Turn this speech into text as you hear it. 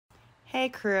Hey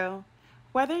crew,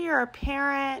 whether you're a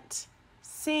parent,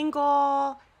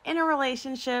 single, in a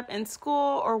relationship, in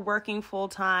school, or working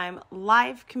full-time,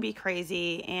 life can be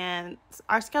crazy and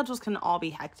our schedules can all be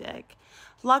hectic.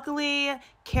 Luckily,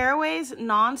 Caraway's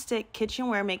non-stick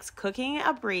kitchenware makes cooking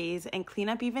a breeze and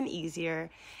cleanup even easier,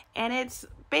 and it's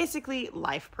basically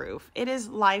life-proof. It is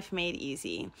life made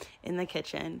easy in the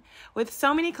kitchen. With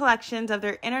so many collections of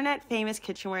their internet-famous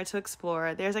kitchenware to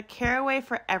explore, there's a Caraway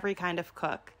for every kind of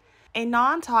cook. A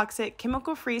non-toxic,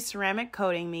 chemical-free ceramic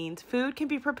coating means food can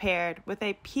be prepared with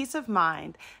a peace of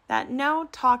mind that no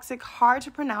toxic,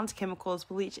 hard-to-pronounce chemicals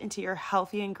will leach into your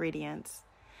healthy ingredients.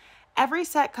 Every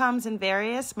set comes in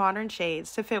various modern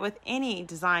shades to fit with any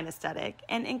design aesthetic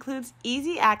and includes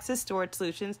easy-access storage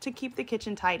solutions to keep the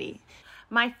kitchen tidy.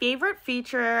 My favorite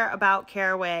feature about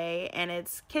Caraway and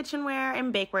its kitchenware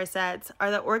and bakeware sets are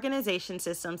the organization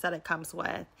systems that it comes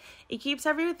with. It keeps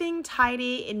everything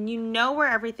tidy and you know where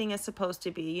everything is supposed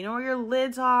to be. You know where your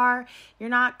lids are. You're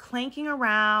not clanking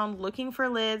around looking for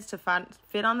lids to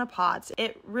fit on the pots.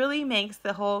 It really makes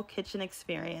the whole kitchen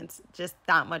experience just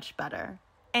that much better.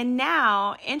 And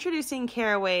now, introducing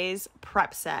Caraway's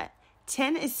Prep Set.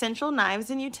 10 essential knives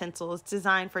and utensils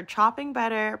designed for chopping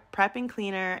better, prepping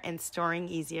cleaner, and storing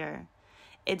easier.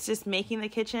 It's just making the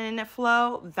kitchen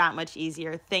flow that much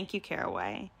easier. Thank you,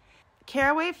 Caraway.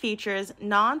 Caraway features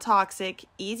non-toxic,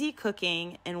 easy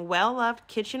cooking, and well-loved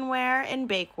kitchenware and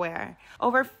bakeware.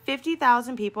 Over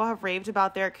 50,000 people have raved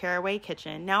about their Caraway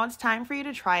kitchen. Now it's time for you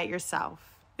to try it yourself.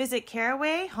 Visit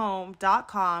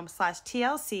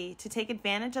carawayhome.com/TLC to take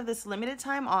advantage of this limited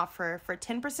time offer for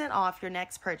 10% off your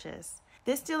next purchase.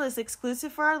 This deal is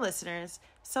exclusive for our listeners,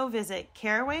 so visit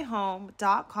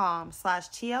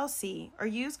carawayhome.com/TLC or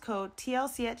use code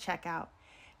TLC at checkout.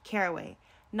 Caraway,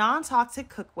 non-toxic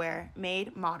cookware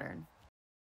made modern.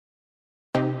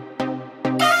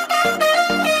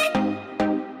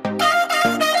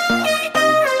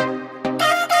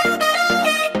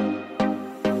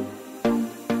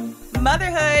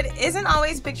 Motherhood isn't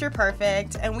always picture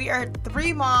perfect, and we are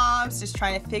three moms just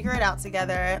trying to figure it out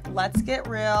together. Let's get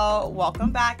real.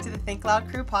 Welcome back to the Think Loud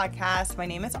Crew podcast. My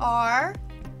name is R.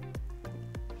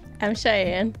 I'm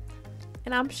Cheyenne.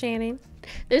 And I'm Shanan.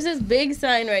 There's this big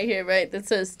sign right here, right, that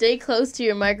says, stay close to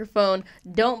your microphone,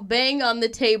 don't bang on the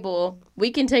table, we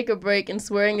can take a break, and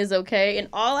swearing is okay. And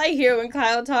all I hear when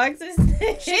Kyle talks is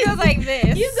this. She goes like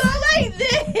this. You go like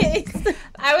this.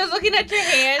 I was looking at your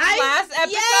hands last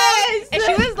episode, yes! and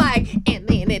she was like, and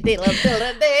then it did.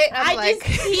 I just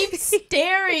keep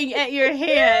staring at your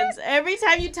hands. Every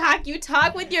time you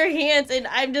talk with your hands, and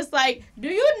I'm just like, do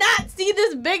you not see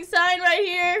this big sign right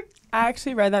here? I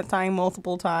actually read that sign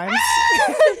multiple times.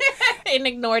 And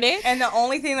ignored it. And the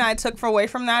only thing that I took away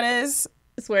from that is...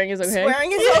 Swearing is okay.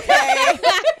 Swearing is okay.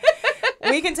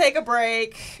 We can take a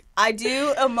break. I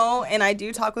do emote and I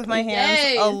do talk with my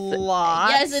hands a lot.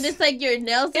 Yes, and it's like your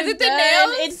nails Is it the done.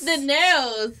 nails? It's the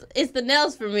nails. It's the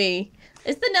nails for me.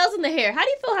 It's the nails and the hair. How do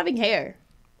you feel having hair?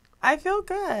 I feel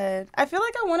good. I feel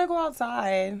like I want to go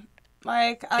outside.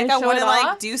 Like I show want to it like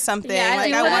off? do something. Yeah,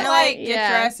 like do I want that. to like get Yeah.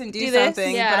 dressed and do this.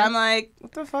 something. Yeah. But I'm like,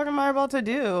 what the fuck am I about to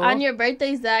do? On your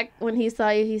birthday, Zach, when he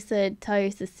saw you, he said, tell your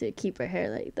sister to keep her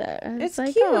hair like that. I was It's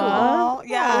like, cute. "Aw."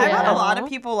 Yeah, I've had Yeah. a lot of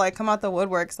people like come out the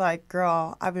woodworks like,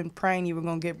 girl, I've been praying you were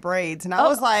going to get braids. And I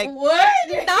was like, What?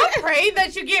 Not pray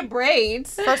that you get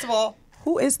braids. first of all,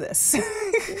 who is this?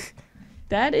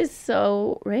 That is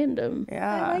so random.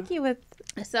 Yeah. I like you with...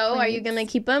 So, are you going to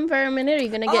keep them for a minute? Are you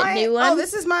going to get new ones? Oh,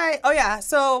 this is my... Oh, yeah.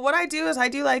 So, what I do is I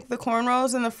do, like, the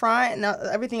cornrows in the front, and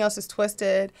everything else is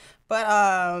twisted.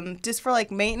 But just for,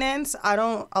 like, maintenance,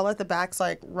 I'll let the backs,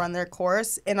 like, run their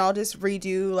course, and I'll just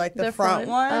redo, like, the front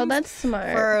ones. Oh, that's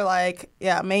smart. For, like,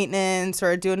 yeah, maintenance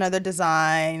or do another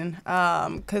design.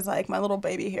 Because, like, my little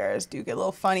baby hairs do get a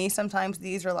little funny. Sometimes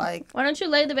these are, like... Why don't you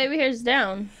lay the baby hairs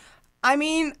down? I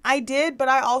mean, I did, but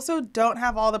I also don't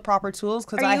have all the proper tools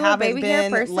because Are I you a haven't baby hair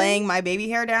been person? laying my baby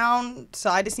hair down.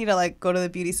 So I just need to like go to the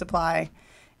beauty supply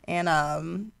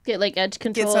and Get like edge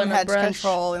control get some and a hedge brush.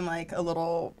 control and like a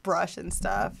little brush and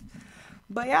stuff.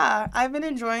 But yeah, I've been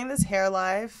enjoying this hair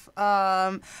life.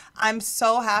 I'm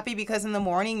so happy because in the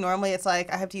morning, normally it's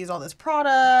like I have to use all this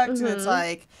product and it's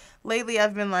like lately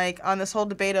I've been like on this whole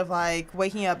debate of like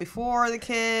waking up before the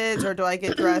kids or do I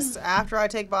get dressed after I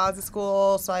take Boz to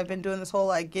school. So I've been doing this whole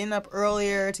like getting up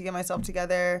earlier to get myself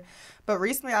together. But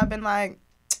recently I've been like,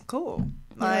 cool.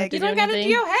 Like You don't got to do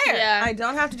your hair. Yeah. I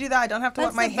don't have to do that. I don't have to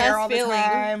That's wet my the hair best all the feeling.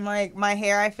 time. Like my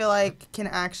hair I feel like can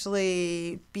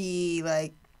actually be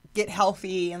like get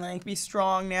healthy and like be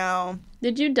strong now.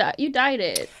 Did you dye? You dyed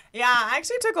it. Yeah, I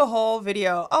actually took a whole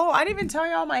video. Oh, I didn't even tell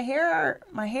y'all my hair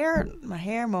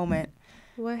moment.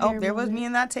 Oh, there was me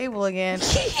in that table again.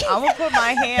 I'm gonna put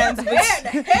my hands.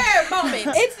 Hair moment.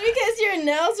 It's because your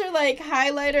nails are like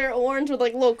highlighter orange with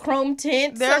like little chrome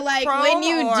tint. They're so like chrome when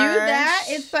you do orange. that,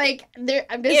 it's like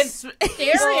I'm just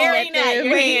staring at your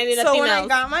them. hand. So when I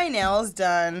got my nails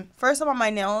done, first of all, my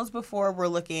nails before were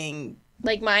looking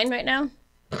Like mine right now.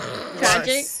 Tragic.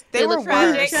 worse. They were look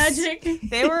worse. tragic.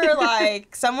 They were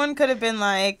like, someone could have been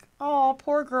like, "Oh,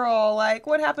 poor girl. Like,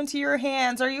 what happened to your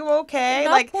hands? Are you okay?"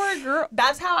 Not Like, poor girl.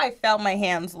 that's how I felt my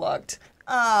hands looked.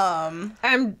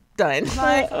 I'm done.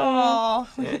 Like, oh,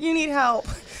 you need help.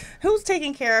 Who's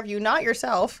taking care of you? Not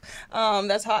yourself.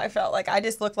 That's how I felt. Like, I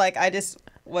just looked like I just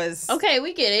was Okay,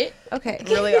 we get it. Okay.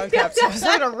 really unkept. So I was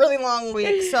having a really long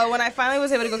week. So when I finally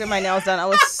was able to go get my nails done, I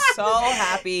was so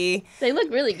happy. They look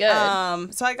really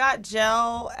good. So I got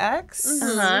Gel X.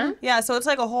 Uh-huh. Yeah, so it's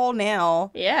like a whole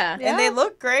nail. Yeah. And they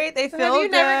look great. They feel Have you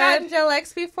good. never gotten Gel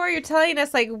X before? You're telling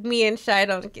us like me and Shy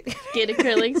don't get Get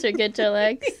acrylics or get gel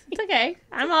X. It's okay.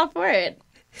 I'm all for it.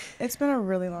 It's been a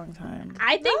really long time.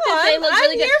 I think that they look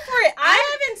really good. here for it.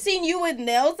 I haven't seen you with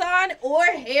nails on or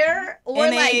hair or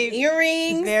In like a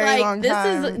earrings. very like long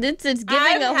time. this is giving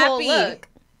I'm a whole happy. look.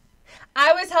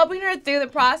 I was helping her through the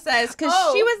process because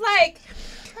Oh. she was like,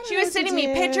 she know was what sending to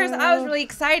me pictures. do. I was really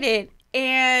excited.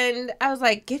 And I was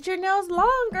like, get your nails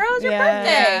long, girl. It's your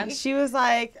birthday. She was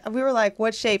like, we were like,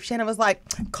 what shape? Shannon was like,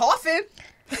 coffin.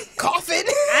 Coffin.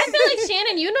 I feel like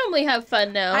Shannon, you normally have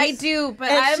fun nails. I do, but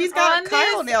And I'm she's got on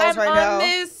Kyle this, nails I'm right on now.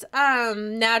 this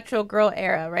natural girl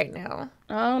era right now.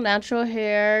 Oh, natural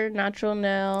hair, natural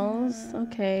nails.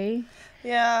 Okay.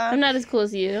 Yeah. I'm not as cool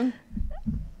as you.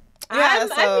 Yeah,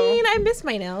 I miss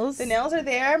my nails. the nails are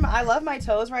there. I love my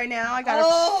toes right now. I got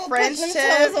a French put them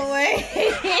tip. toes away.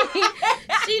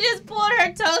 She just pulled her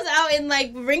toes out and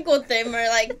like wrinkled them or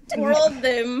like twirled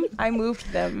them. I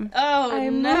moved them. Oh I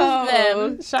no! moved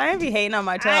them. Cheyenne be hating on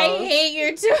my toes. I hate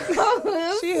your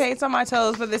toes. She hates on my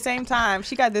toes, but at the same time,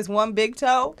 she got this one big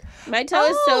toe. My toe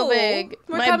is so big.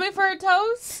 We're My, coming for her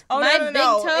toes? Oh, my no, big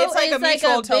no, no. toe It's like is a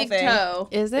mutual toe big thing. toe.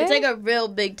 Is it? It's like a real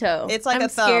big toe. It's like I'm a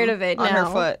thumb scared of it on her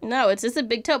now. foot. No, it's just a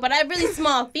big toe. But I have really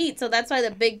small feet, so that's why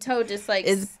the big toe just like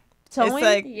Is It's towing?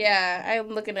 like, Yeah, I'm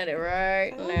looking at it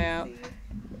right now.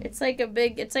 It's like a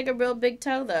real big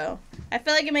toe though. I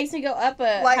feel like it makes me go up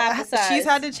half a size. she's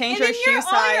had to change And her then shoe all your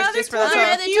size other just for toes the are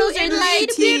toe. other toes are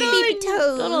like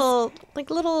little toes.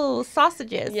 Little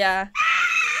sausages. Yeah.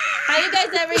 Have you guys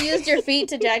ever used your feet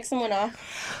to jack someone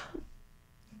off?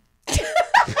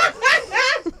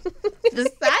 The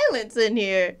silence in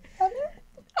here.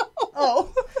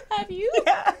 Oh. Have you?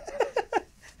 Yeah.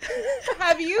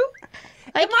 Have you?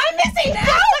 Like, Am I missing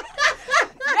out?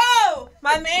 No!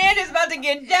 My man is about to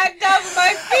get jacked off with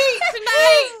my feet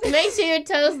tonight. make sure your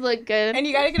toes look good. And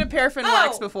you got to get a paraffin Oh.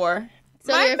 wax before.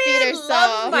 So my your feet man are loves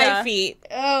soft. my Yeah. feet.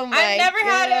 Oh my I've never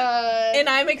had God. And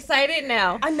I'm excited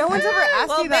now. No one's ever asked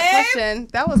Well, you that babe, question.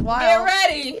 That was Get wild.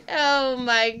 ready. Oh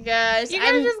my gosh. You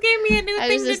guys just gave me a new I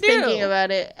thing was just to do. thinking about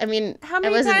it. I mean, How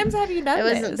many times have you done I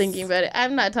this? wasn't thinking about it.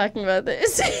 I'm not talking about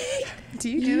this. Do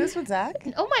you do this with Zach?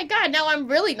 Oh my God, now I'm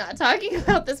really not talking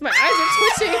about this. My eyes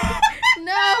are twitching.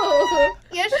 No.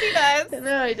 Yes, she does.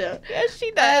 No, I don't. Yes,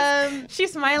 she does.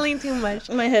 She's smiling too much.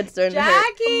 My head's starting to hurt.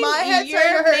 Jackie, My head's your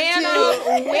starting to hurt, man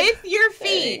too. up with your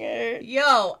feet.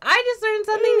 Yo, I just learned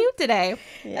something new today.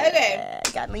 Okay.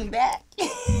 Gotta lean back.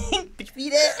 Put your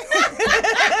feet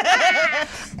up.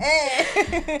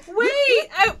 Wait,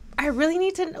 I really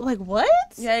need to like what?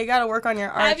 Yeah, you gotta work on your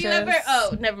arches. Have you ever?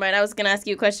 Oh, never mind. I was gonna ask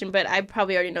you a question, but I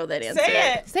probably already know that answer.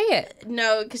 Say it. Say it.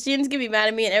 No, because Shannon's gonna be mad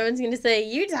at me, and everyone's gonna say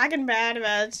you talking bad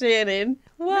about Shannon.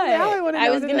 What? Now I wanna I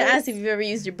know was what gonna it is. ask if you've ever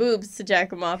used your boobs to jack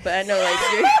them off, but I know like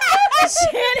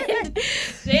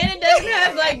Shannon doesn't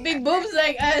have like big boobs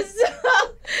like us. So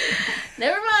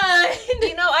never mind.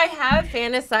 You know, I have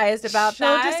fantasized about She'll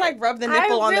that. just like rub the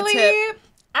nipple on the really, tip.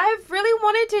 I've really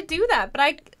wanted to do that, but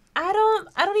I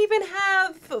don't even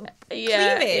have cleavage.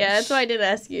 Yeah, that's why I didn't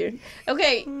ask you.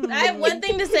 Okay, I have one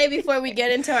thing to say before we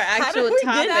get into our actual we get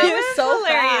topic. to it so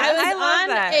hilarious. fast? I was I love on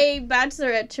that. a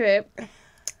bachelorette trip,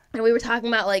 and we were talking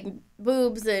about like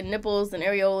boobs and nipples and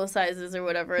areola sizes or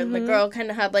whatever, and the girl kind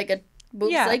of had like a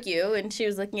boobs Yeah. like you, and she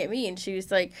was looking at me, and she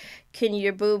was like, "Can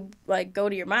your boob like go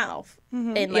to your mouth?"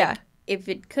 And like, Yeah. if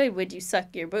it could, would you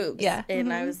suck your boobs? Yeah.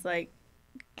 And I was like,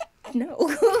 no.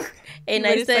 And You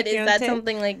I wanna said, suck your is own that tit?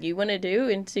 something like you want to do?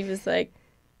 And she was like,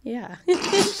 yeah.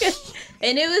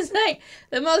 And it was like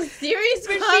the most serious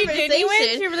Was she conversation.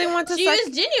 genuine? She really wants to She suck.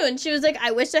 was genuine. She was like,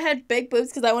 I wish I had big boobs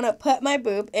because I want to put my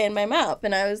boob in my mouth.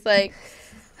 And I was like,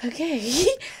 okay,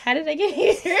 how did I get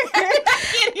here?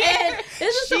 And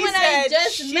this is someone I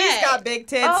just met. She's got big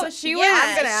tits. Oh, she was.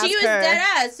 I'm gonna ask she was her. dead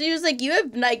ass. She was like, you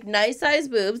have like nice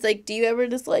sized boobs. Like, do you ever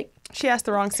just like? She asked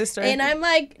the wrong sister. And I'm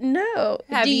like, no.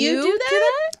 Have do you do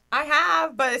that? I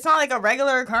have, but it's not like a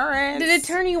regular occurrence. Did it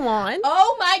turn you on?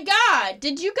 Oh my God.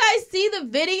 Did you guys see the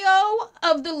video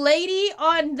of the lady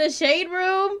on the Shade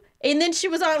Room? And then she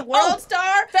was on World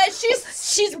Star. That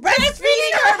she's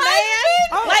breastfeeding her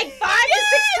man like 5 to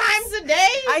 6 times a day.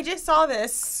 I just saw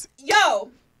this. Yo.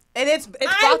 And it's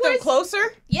brought them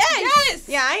closer? Yes.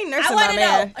 Yeah, I ain't nursing I want my to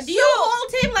man. know. Do you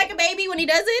hold him like a baby when he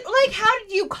does it? Like, how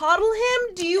did you coddle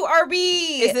him? Do you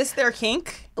RB? Is this their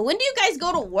kink? When do you guys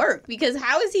go to work? Because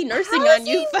how is he nursing How on is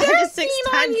you he 5 to 6 nursing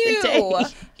on times a you? day?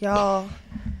 Y'all,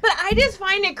 But I just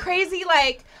find it crazy,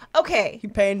 like, okay. you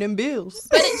paying them bills.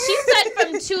 But she said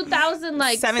from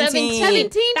 2017.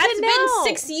 17 That's to been now.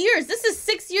 6 years. This is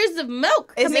 6 years of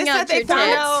milk Is coming this out that they your found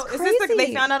tits. out? Is this that they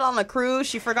Crazy. found out on the cruise?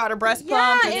 She forgot her breast Yeah,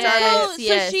 pump and and started.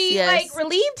 Yes, so she, yes. like,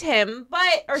 relieved him,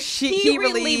 or He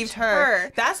relieved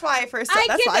her. That's why I first. I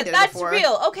That's get why I that. did That's it before.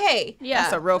 real. Okay. Yeah.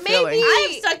 That's a real Maybe- feeling. I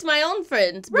have sucked my own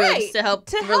friends' boobs Right, to help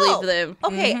to relieve help. them.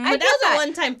 Okay, Mhm. I But get that was that. a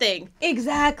one-time thing.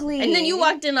 Exactly. And then you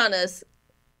walked in on us.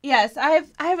 Yes, I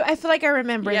feel like I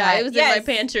remember Yeah, that. it was yes. in my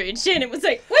pantry. And Shannon was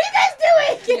like, what are you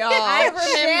guys doing? Y'all,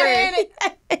 I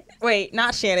remember. Wait,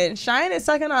 not Shannon. Cheyenne is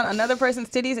sucking on another person's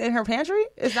titties in her pantry?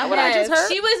 Is that what I just Yes.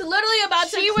 heard? She was literally about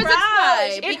to She was cry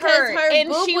exposed. It because hurt. her And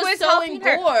boob she was was so helping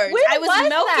her. engorged. When I was was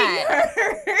milking that?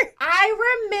 her.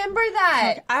 I remember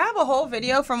that. I have a whole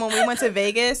video from when we went to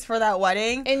Vegas for that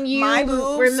wedding. And you My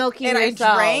boobs, were milking and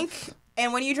yourself. I drank.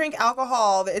 And when you drink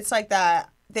alcohol, it's like that.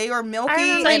 They are milky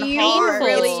remember and you hard.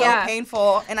 really- It's so yeah.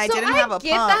 painful. And I So didn't have a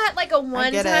get pump. that like a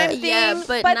one-time it. thing, Yeah,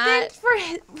 but then not-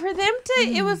 for them to,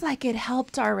 it was like it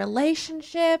helped our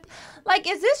relationship. Like,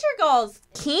 is this your girl's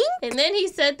kink? And then he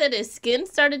said that his skin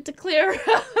started to clear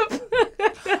up.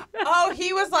 Oh,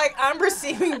 he was like, I'm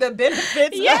receiving the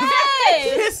benefits Yes.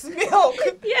 of this milk.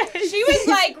 Yes. She was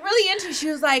like really into. She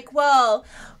was like, well,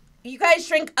 you guys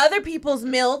drink other people's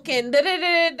milk and da da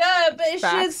da da da. But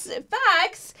Facts. she's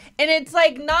facts, and it's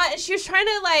like not. She was trying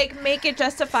to like make it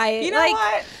justify it. You know like,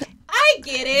 what? I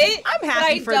get it. I'm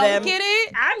happy but for I them. don't get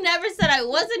it. I've never said I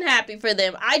wasn't happy for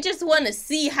them. I just want to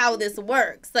see how this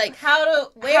works. Like, How to?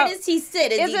 where how, does he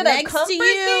sit? Is is he it a next to comfort you?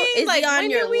 thing? Is Like, he on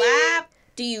when your do we- lap?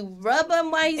 Do you rub him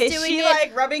while he's Is doing she it?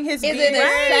 like rubbing his Is beard? it a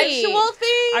Right. sexual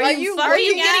thing? Are you fucking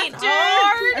looking getting after?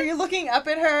 hard? Are you looking up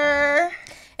at her?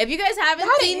 If you guys haven't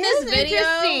That seen is this video,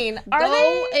 interesting. Are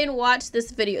go they- and watch this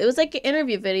video. It was like an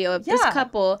interview video of this Yeah.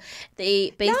 couple.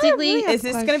 They basically really have Is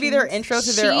this going to be their intro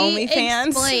to their she OnlyFans?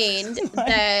 explained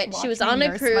that she was watching on me a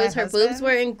nurse cruise, my her boobs husband.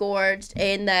 were engorged,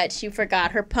 and that she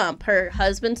forgot her pump. Her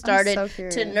husband started so to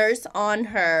curious. nurse on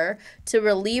her to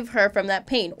relieve her from that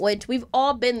pain, which we've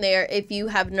all been there if you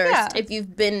have nursed, Yeah. if you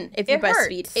It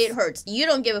breastfeed. hurts. It hurts. You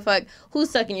don't give a fuck who's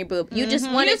sucking your boob. You just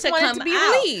want You it just to want it come to be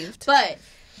out. relieved. But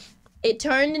it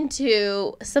turned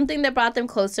into something that brought them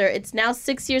closer. It's now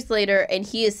 6 years later, and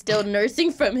he is still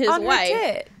nursing from his On her wife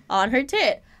tit. on her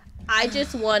tit. I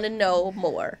just want to know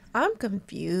more. I'm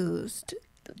confused.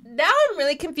 Now I'm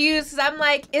really confused because I'm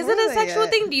like, is What it are a they sexual at?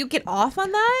 thing? Do you get off on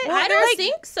that? I don't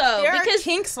think so There because are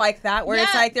kinks like that where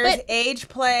it's Yeah, like there's but- age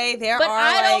play. There but are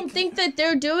I don't like think that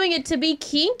they're doing it to be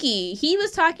kinky. He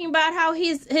was talking about how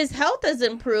his health has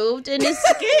improved in his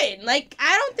skin. Like,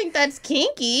 I don't think that's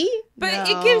kinky. But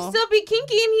it No. can still be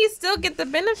kinky and he still get the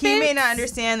benefits. he may not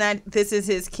understand that this is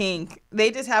his kink.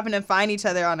 They just happen to find each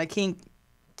other on a kink.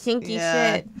 kinky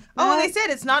Yeah. shit. Oh, and they said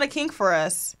it's not a kink for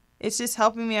us. It's just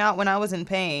helping me out when I was in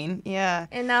pain. Yeah.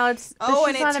 And now it's Oh,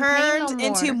 and she's it not in pain no turned more.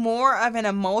 into more of an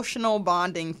emotional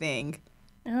bonding thing.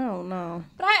 Oh no.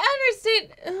 But I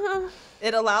understand.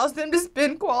 It allows them to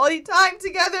spend quality time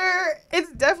together.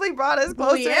 It's definitely brought us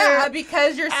closer. yeah,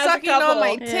 because you're As a sucking on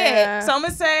my couple. tit. Yeah. So I'm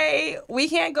gonna say we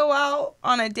can't go out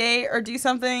on a date or do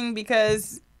something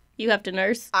because You have to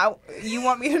nurse. you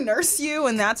want me to nurse you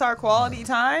and that's our quality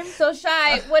time. So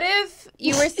Shy, what if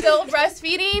you were still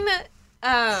breastfeeding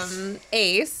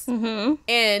Ace Mm-hmm.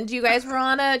 and you guys were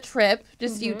on a trip,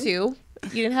 just you two.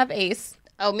 You didn't have Ace.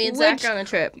 Oh, me and Which- Zach are on a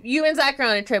trip. You and Zach are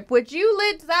on a trip. Would you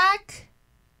let Zach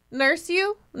nurse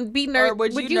you? Be Or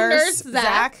would you nurse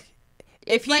Zach?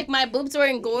 If he Like my boobs were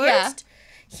engorged.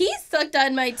 Yeah. He sucked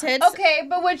on my tits. Okay,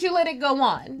 but would you let it go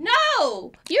on?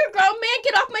 No! You're a grown man.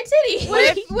 Get off my titty. What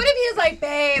if he was like,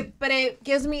 babe, but it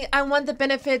gives me, I want the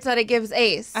benefits that it gives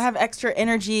Ace. I have extra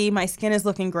energy. My skin is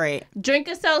looking great. Drink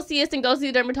a Celsius and go see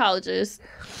a dermatologist.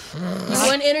 You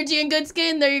want energy and good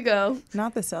skin? There you go.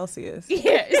 Not the Celsius.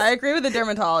 Yes. I agree with the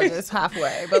dermatologist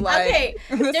halfway, but like, Okay,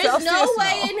 the there's Celsius, no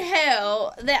way in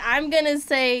hell that I'm gonna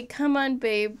say, come on,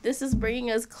 babe, this is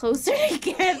bringing us closer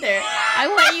together. I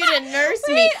want you to nurse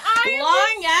me.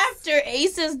 Long after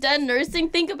Ace is done nursing,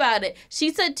 think about it.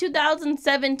 She said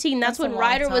 2017, that's when a long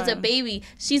Ryder was a time. baby.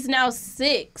 She's now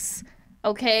 6,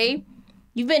 okay?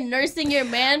 You've been nursing your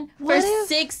man for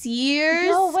 6 years.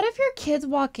 No, what if your kids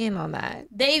walk in on that?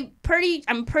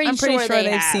 I'm pretty sure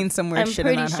they've have. seen some weird shit in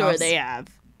I'm that pretty sure house. they have.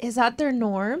 Is that their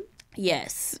norm?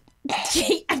 Yes.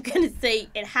 I'm gonna say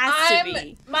it has to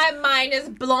be. My mind is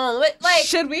blown. Like,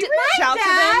 Should we my reach out to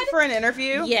them dad- for an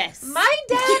interview? Yes. My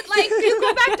dad, like, you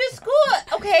go back to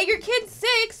school. Okay, your kid's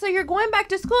 6, so you're going back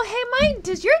to school. Hey,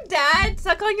 does your dad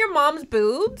suck on your mom's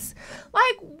boobs?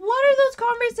 Like, what are those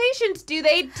conversations? Do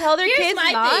they tell their kids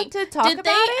not to talk Did about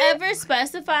they it? ever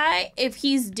specify if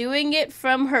he's doing it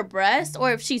from her breast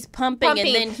or if she's pumping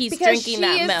and then he's because drinking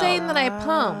that she is milk? saying that I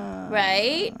pump.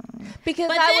 Right? Because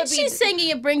But that then would be... she's saying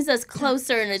it brings us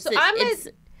closer and it's... So I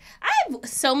have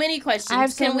so many questions. I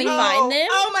have so Can we many- find them?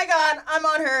 Oh my God, I'm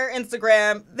on her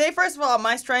Instagram. They, first of all,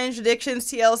 My Strange Addictions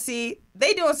TLC,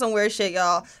 they doing some weird shit,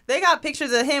 y'all. They got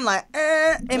pictures of him like,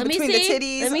 in Let me between the see.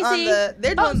 titties. Let me on see. the.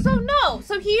 They're doing.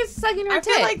 So he's sucking her I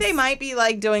tits. feel like they might be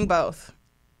like doing both.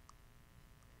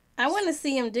 I want to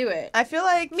see him do it. I feel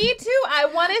like. Me too. I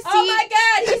want to see. Oh my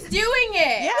God, he's doing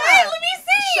it. Yeah. Wait, let me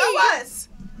see. Show us.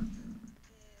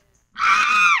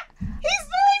 He's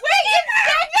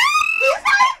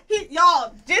doing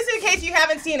y'all, just in case you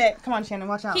haven't seen it. Come on, Shannon,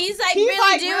 watch out. He's like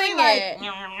really doing it.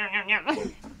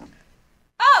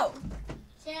 Oh,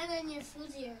 Shannon, your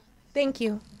food's here. thank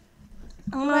you.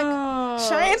 Oh my God.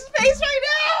 Cheyenne's face right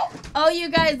now. Oh, you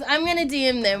guys, I'm going to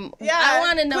DM them. Yeah. I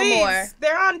want to know please. more.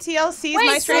 They're on TLC's Wait,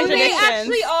 My so Strange they Addictions.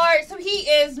 actually are. So he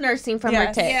is nursing from her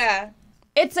Yes. tits. Yeah.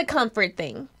 It's a comfort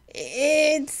thing.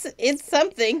 It's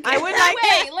something. I would like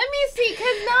Wait, let me see. Cause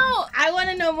no, I want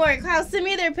to know more. Klaus, send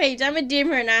me their page. I'm gonna DM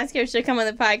her and ask her if she'll come on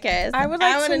the podcast. I would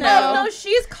like wanna to know. no,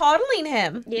 she's coddling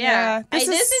him. Yeah. Yeah,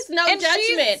 This is no and judgment.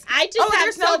 she's- I just Oh, have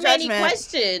there's so no many judgment.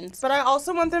 questions. But I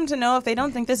also want them to know if they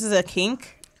don't think this is a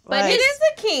kink. But like, It is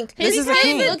a kink. This is a face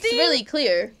kink. looks really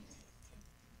clear.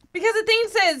 Because the thing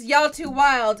says, y'all too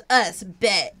wild, us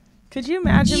bet. Could you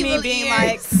imagine Evil me being ears.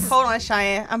 like, hold on,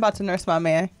 Cheyenne, I'm about to nurse my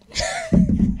man.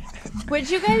 Would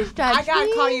you guys judge I gotta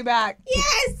me? call you back.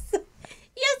 Yes.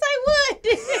 Yes, I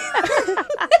would.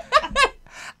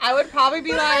 I would probably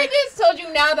be I like, just told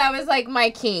you now that was like my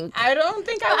kink. I don't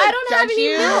think I would I don't judge have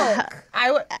any you. milk.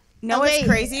 I would. No, Okay, it's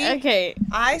crazy. Okay.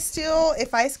 I still,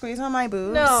 if I squeeze on my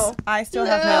boobs, No. I still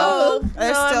have No. milk.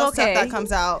 There's No, I'm still okay. stuff that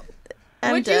comes out.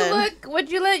 Would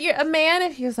you let a man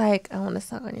if he was like, I want to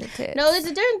suck on your tits? No, there's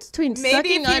a difference between Maybe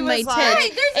sucking if he on my was tits like-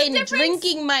 Right, there's a and difference.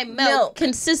 drinking my milk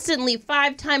consistently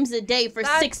 5 times a day for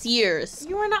That's- 6 years.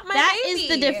 You are not my That baby. is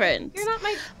the difference. You're not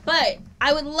my... But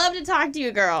I would love to talk to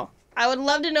you, girl. I would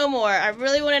love to know more. I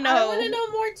really want to know. I want to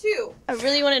know more too. I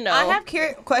really want to know. I have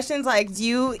questions like, do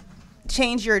you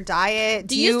change your diet?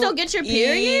 Do you still get your eat,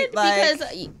 period? like,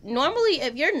 Because normally,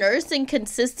 if you're nursing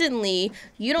consistently,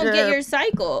 you don't get your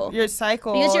cycle. your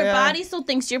cycle. Because your yeah. body still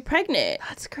thinks you're pregnant.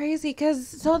 That's crazy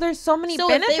because there's so many So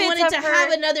if benefits they wanted to of her-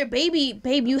 have another baby,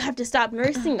 babe, you have to stop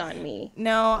nursing on me.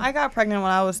 No, I got pregnant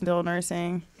when I was still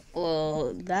nursing.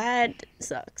 Well, that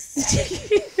sucks.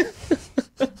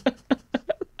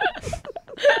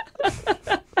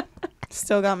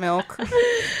 Still got milk.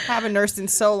 Haven't nursed in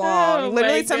so long. Oh my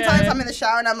Literally, sometimes God. I'm in the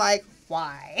shower and I'm like,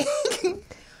 why?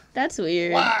 That's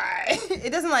weird. Why?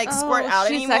 It doesn't like squirt out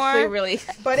she's anymore. actually really...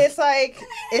 But it's like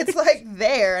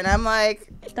there, and I'm like,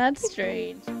 That's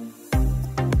strange.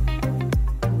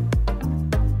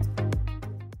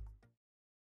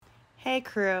 Hey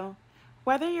crew,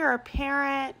 whether you're a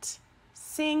parent,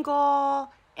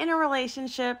 single, in a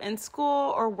relationship, in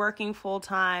school, or working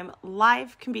full-time,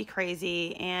 life can be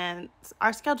crazy and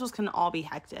our schedules can all be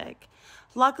hectic.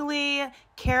 Luckily,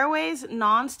 Caraway's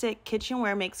non-stick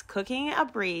kitchenware makes cooking a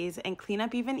breeze and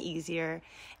cleanup even easier,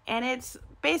 and it's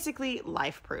basically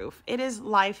life-proof. It is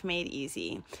life made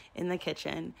easy in the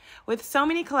kitchen. With so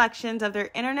many collections of their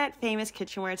internet-famous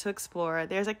kitchenware to explore,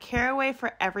 there's a Caraway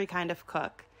for every kind of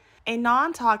cook. A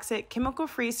non-toxic,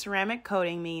 chemical-free ceramic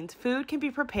coating means food can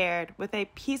be prepared with a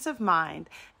peace of mind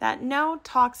that no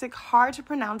toxic,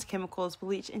 hard-to-pronounce chemicals will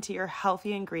leach into your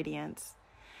healthy ingredients.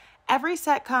 Every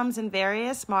set comes in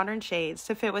various modern shades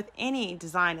to fit with any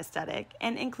design aesthetic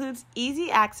and includes easy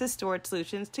access storage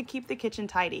solutions to keep the kitchen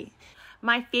tidy.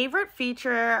 My favorite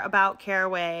feature about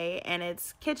Caraway and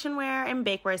its kitchenware and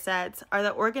bakeware sets are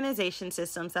the organization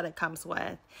systems that it comes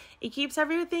with. It keeps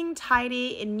everything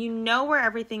tidy and you know where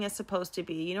everything is supposed to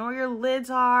be. You know where your lids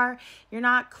are. You're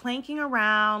not clanking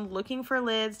around looking for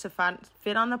lids to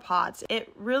fit on the pots.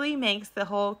 It really makes the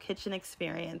whole kitchen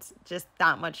experience just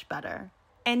that much better.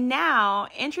 And now,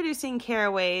 introducing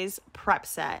Caraway's Prep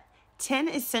Set. 10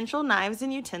 essential knives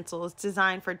and utensils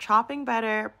designed for chopping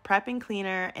better, prepping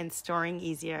cleaner, and storing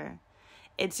easier.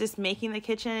 It's just making the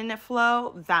kitchen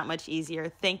flow that much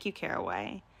easier. Thank you,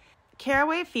 Caraway.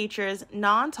 Caraway features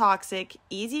non-toxic,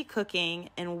 easy cooking,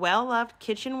 and well-loved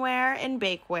kitchenware and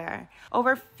bakeware.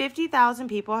 Over 50,000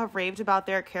 people have raved about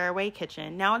their Caraway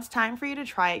kitchen. Now it's time for you to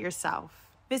try it yourself.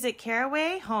 Visit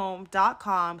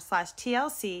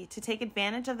carawayhome.com/TLC to take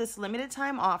advantage of this limited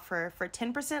time offer for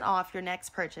 10% off your next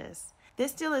purchase.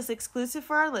 This deal is exclusive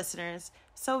for our listeners,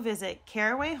 so visit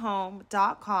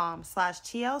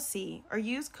carawayhome.com/TLC or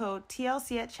use code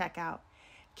TLC at checkout.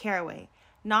 Caraway,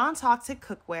 non-toxic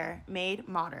cookware made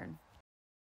modern.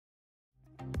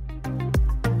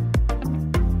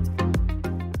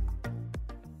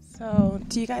 So,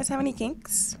 do you guys have any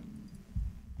kinks?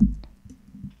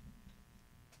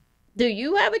 Do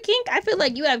you have a kink? I feel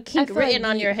like you have kink feel like written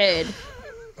on your head.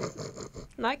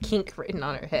 Not kink written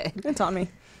on her head. It's on me.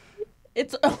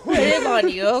 It is on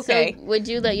you. Okay. So would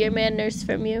you let your man nurse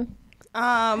from you?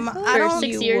 I don't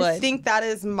 6 years? think that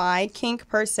is my kink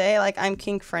per se. Like, I'm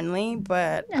kink friendly,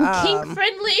 but I'm kink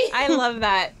friendly. I love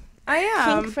that. I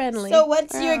am Kink friendly. So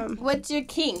what's your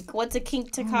kink? What's a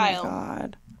kink to Kyle?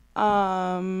 God.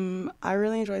 I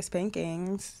really enjoy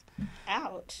spankings.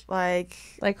 Ouch. Like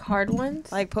hard ones?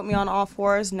 put me on all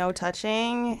fours, no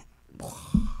touching.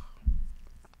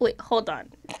 Wait, hold on.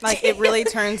 Like, it really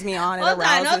turns me on. It Hold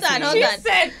arouses on. me.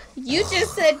 You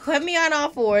just said put me on all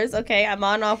fours. Okay, I'm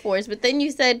on all fours. But then you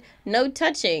said no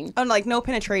touching. Oh, like, no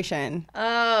penetration.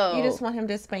 Oh. You just want him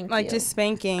to spank Like, you. just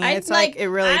spanking. I, It's like it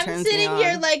really turns me on. I'm sitting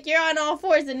here like you're on all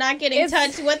fours and not getting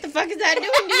touched. What the fuck is that doing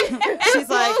to you? She's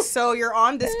like, so you're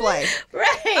on display.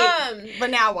 Right. But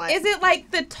now what? Is it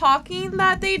like the talking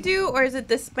that they do, or is it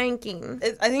the spanking?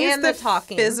 I think and it's the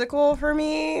talking. physical for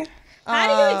me. How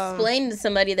do you explain to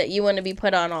somebody that you want to be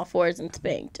put on all fours and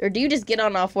spanked? Or do you just get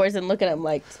on all fours and look at them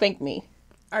like, spank me?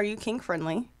 Are you kink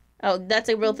friendly? Oh, that's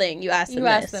a real thing. You ask them You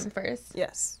ask this. them first.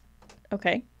 Yes.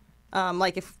 Okay.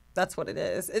 Like, if that's what it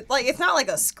is. It's not like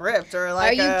a script or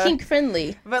like Are you kink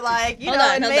friendly? But like, Hold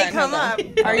on, it may come up.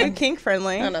 Are you kink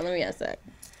friendly? Hold on, let me ask that.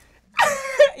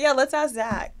 Yeah, let's ask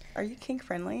Zach. Are you kink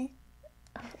friendly?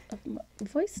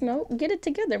 Voice note, get it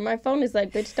together. My phone is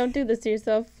like, bitch, don't do this to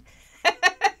yourself.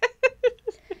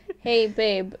 Hey,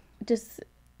 babe, just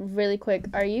really quick,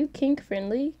 are you kink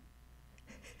friendly?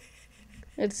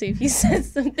 Let's see if he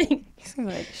says something. He's gonna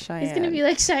be like Cheyenne. He's gonna be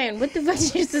like, Cheyenne, what the fuck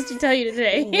did your sister tell you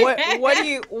today? What do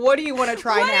you want to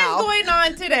try now? What is going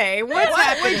on today? What's What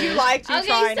happening? would you like to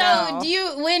try Okay, now? so do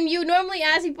you, when you normally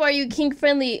ask people, are you kink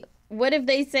friendly, what if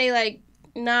they say like,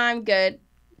 nah, I'm good?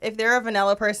 If they're a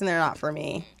vanilla person, they're not for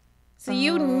me. So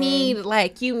you need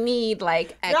extras.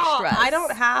 No, I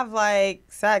don't have like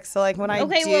sex, so like when I do,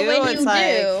 Okay, well, when it's you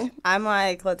like do. I'm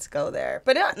like, let's go there,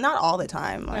 but not all the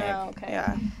time. Like, Oh, okay.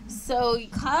 Yeah. So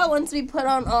Kyle wants to be put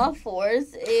on all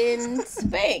fours and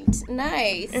spanked.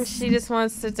 Nice. And she just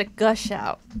wants it to gush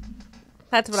out.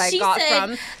 That's what I She got said,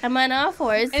 from. I'm on all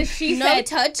fours. And she no said-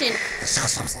 touching.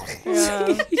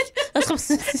 Yeah.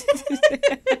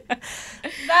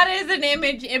 That is an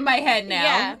image in my head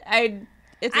now. Yeah.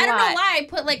 It's I don't know lot. why I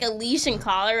put like a leash and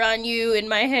collar on you in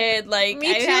my head. Like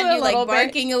Me I too, had a you like little bit.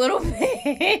 barking a little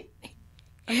bit.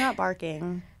 I'm not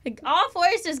barking. Like, all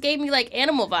fours just gave me like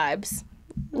animal vibes.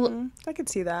 I could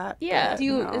see that. Yeah. Do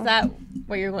you? No. Is that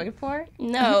what you're going for?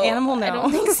 No. Animal, no. I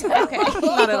don't think so. Okay.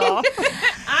 Not at all.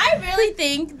 I really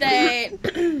think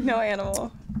that No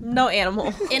animal. No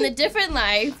animal. in a different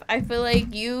life, I feel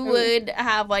like you would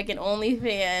have like an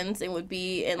OnlyFans and would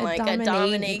be in like a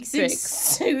dominatrix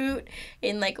suit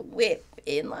and like a whip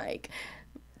and like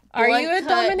Are you blunt a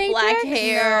cut, dominatrix? black No,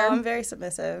 hair. I'm very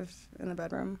submissive in the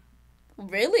bedroom.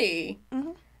 Really?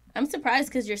 Mhm. I'm surprised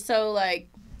because you're so like,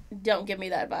 don't give me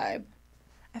that vibe.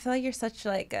 I feel like you're such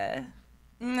like a.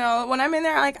 No, when I'm in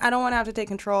there, like I don't want to have to take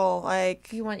control.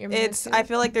 Like You want your man to. I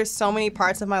feel like there's so many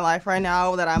parts of my life right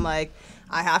now that I'm like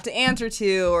I have to answer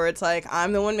to, or it's like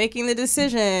I'm the one making the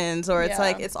decisions, or it's Yeah.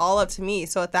 like it's all up to me.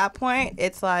 So at that point,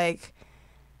 it's like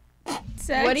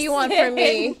Zach What do you want from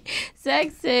me?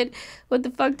 Zach said, what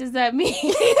the fuck does that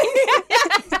mean?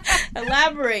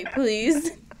 Elaborate,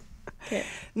 please. Okay.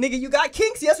 Nigga, you got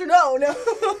kinks? Yes or no? No.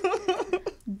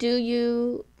 Do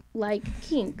you like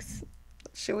kinks?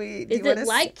 Should we? Is it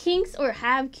like kinks or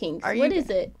have kinks? What is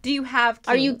it? Do you have kinks?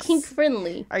 Are you kink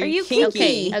friendly? Are you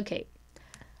kinky? Okay.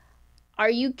 Are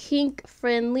you kink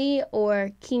friendly or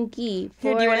kinky?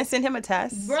 Here, do you want to send him a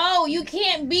test? Bro, you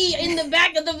can't be in the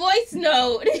back of the voice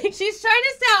note. She's trying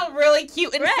to sound really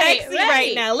cute and sexy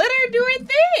right now. Let her do her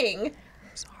thing.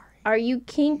 Sorry. Are you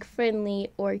kink friendly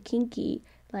or kinky?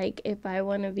 Like if I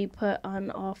want to be put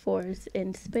on all fours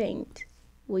and spanked,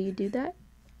 will you do that?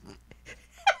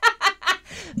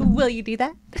 Will you do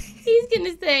that? He's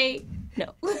gonna say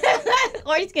no.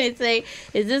 Or he's gonna say,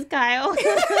 is this Kyle?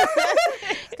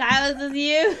 Kyle, is this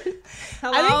you?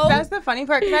 Hello? I think that's the funny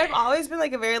part, because I've always been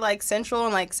like a very like sensual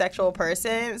and like sexual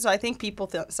person, so I think people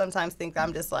sometimes think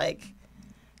I'm just like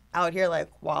out here like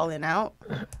wilding out,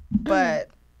 but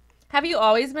Have you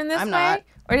always been this I'm way? not.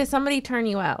 Or did somebody turn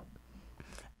you out?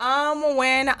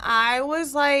 when I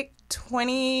was like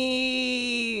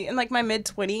 20, in like my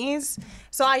mid-20s,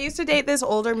 so I used to date this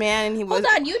older man, and he was.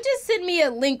 Hold on, you just sent me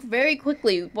a link very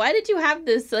quickly. Why did you have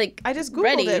this like I just Googled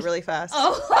ready? it really fast.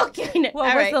 Oh, okay. What All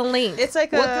was right. the link? It's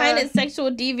like What kind of sexual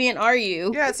deviant are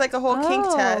you? Yeah, it's like a whole kink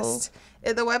Oh. test.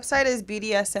 The website is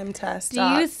BDSM test. Do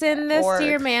you send this to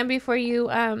your man before you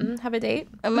have a date?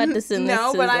 I'm about to send this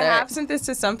No, to but I Zach. have sent this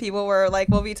to some people where like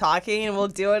we'll be talking and we'll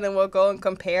do it and we'll go and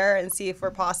compare and see if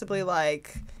we're possibly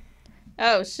like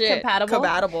Oh shit.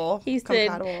 compatible. He said,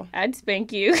 compatible. I'd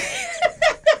spank you. Didn't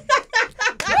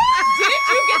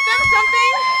you get them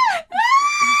something?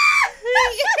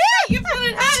 You're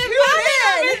feeling hot and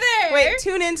bothered over there. Wait,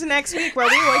 tune in to next week where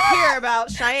we will hear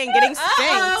about Cheyenne getting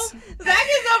spanked. Zach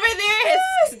is over there.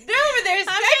 They're over there I'm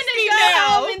sexy gonna go now.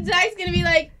 home and Zach's gonna be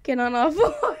like, get on all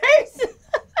fours.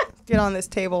 Get on this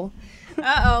table.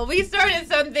 Uh-oh, we started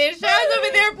something. Shannon's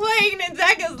over there playing, and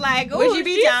Zach is like, ooh, Would you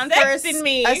be she's down for sexing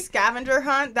me. a scavenger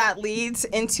hunt that leads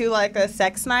into like a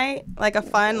sex night? Like a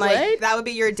fun, like What? that would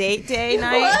be your date day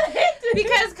night?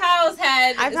 Because Kyle's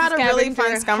had I've had a really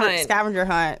fun hunt. scavenger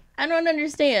hunt. I don't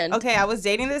understand. Okay, I was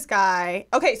dating this guy.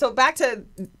 Okay, so back to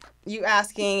you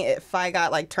asking if I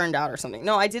got like turned out or something.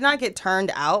 No, I did not get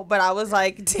turned out, but I was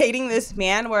like dating this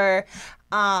man where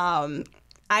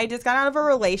I just got out of a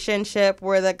relationship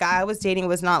where the guy I was dating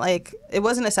was not like, it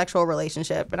wasn't a sexual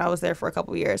relationship, and I was there for a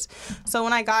couple years. So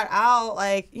when I got out,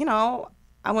 like, you know,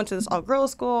 I went to this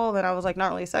all-girls school, and I was like not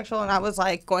really sexual, and I was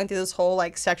like going through this whole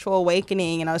like sexual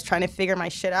awakening, and I was trying to figure my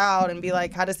shit out and be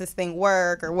like, how does this thing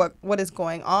work, or what is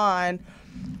going on?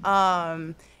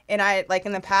 And I, like,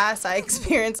 in the past, I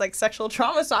experienced like sexual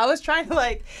trauma, so I was trying to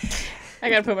like, I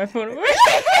gotta put my phone away.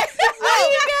 What are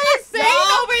you guys saying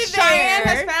over there? Cheyenne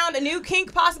has found a new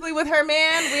kink possibly with her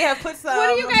man. We have put some. What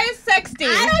are you guys sexting?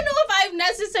 I don't know if I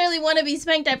necessarily want to be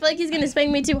spanked. I feel like he's gonna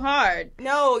spank me too hard.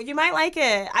 No, you might like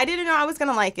it. I didn't know I was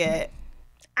gonna like it.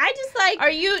 I just like. Are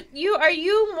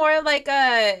you more like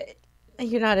a?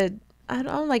 You're not a. I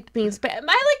don't like being spanked.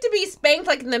 I like to be spanked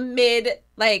like in the mid,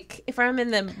 like if I'm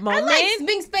in the moment. I like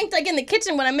being spanked like in the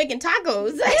kitchen when I'm making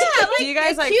tacos. Yeah, like Do you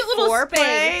guys a like cute little foreplay?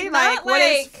 spank, Like, not what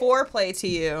is like- foreplay to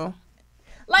you?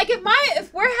 Like if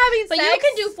we're having But sex, you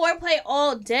can do foreplay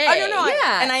all day. Oh, no,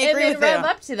 yeah, and I agree then with rev you.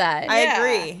 up to that. I Yeah.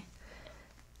 agree.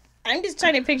 I'm just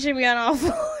trying to picture me on all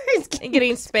fours. And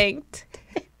getting spanked.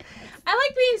 I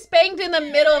like being spanked in the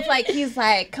middle of like he's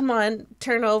like, come on,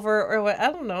 turn over or what? I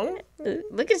don't know.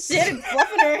 Look at Shannon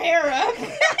fluffing her hair up.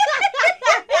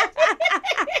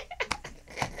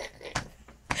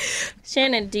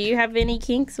 Shannon, do you have any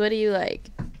kinks? What do you like?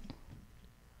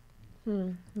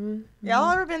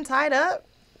 Y'all ever been tied up?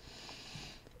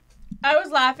 I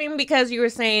was laughing because you were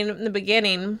saying in the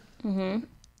beginning, Mm-hmm.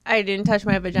 I didn't touch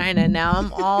my vagina. Now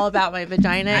I'm all about my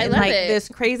vagina I and love like it. this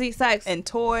crazy sex. And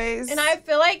toys. And I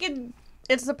feel like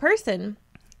it's a person.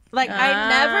 Like I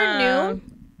never knew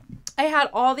I had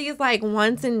all these like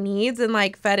wants and needs and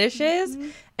like fetishes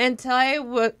until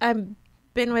I've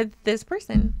been with this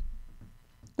person.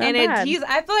 Not And bad.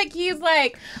 I feel like he's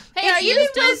like, hey, Are you even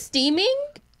still with- steaming?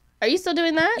 Are you still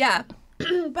doing that? Yeah.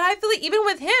 But I feel like even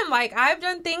with him, like I've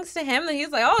done things to him that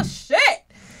he's like, oh shit.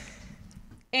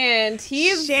 And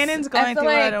he's Shannon's I going feel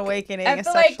through like- an awakening. I a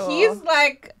feel like sexual. he's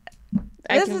like,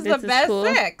 I this think is the best cool.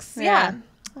 sex. Yeah. Yeah.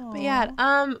 But yeah, I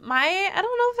don't know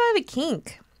if I have a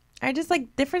kink. I just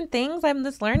like different things. I'm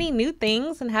just learning new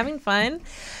things and having fun.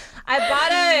 I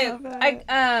bought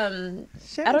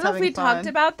I don't know if we talked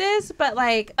about this, but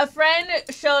like a friend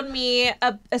showed me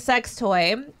a sex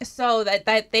toy so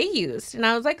that they used, and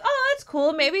I was like, oh, that's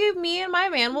cool. Maybe me and my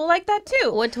man will like that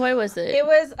too. What toy was it? It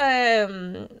was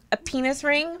a penis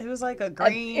ring. It was like a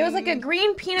green. It was like a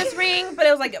green penis ring, but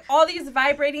it was like all these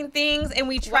vibrating things, and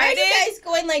we tried Why are it. you guys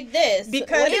going like this?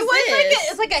 Because It was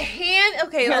it's like a hand.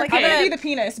 Okay, Here, like I'm gonna a, be the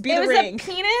penis. Be it the was ring. a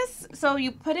penis, so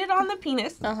you put it on the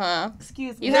penis.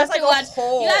 Excuse me. You There's have to like a watch.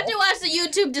 hole. You have to watch the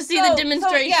YouTube to see the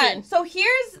demonstration. So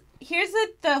here's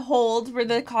the hold where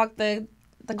the cock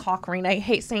ring. I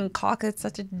hate saying cock. It's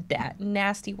such a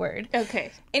nasty word.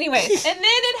 Okay. Anyways, and then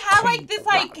it had like this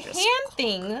like hand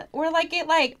thing where like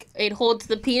It holds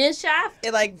the penis shaft.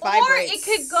 It like vibrates. or it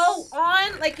could go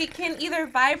on like it can either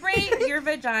vibrate your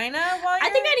vagina while you're... I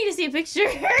think I need to see a picture.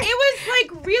 It was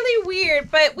like really weird,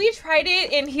 but we tried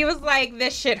it and he was like,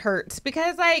 this shit hurts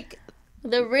because like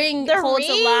The ring The holds a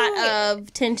ring- lot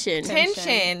of tension.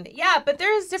 Yeah, but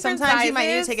there's different Sometimes sizes. you might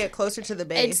need to take it closer to the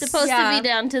base. It's supposed to be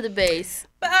down to the base.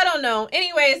 But I don't know.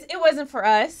 Anyways, it wasn't for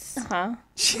us. Huh?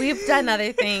 We've done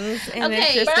other things, and it's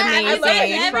Okay, just but amazing. have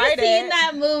you ever Tried seen it.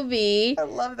 that movie I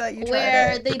love that you tried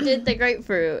where it. they did the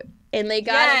grapefruit and they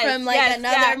got Yes, it from like yes,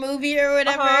 another yeah. movie or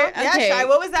whatever? Yeah, Okay, Shy.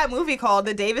 What was that movie called?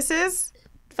 The Davises?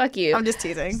 fuck you. I'm just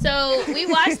teasing. So we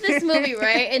watched this movie,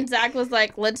 right? And Zach was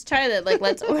like, "Let's try that. Like,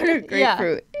 let's order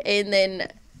grapefruit." And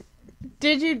then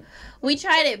Did you? we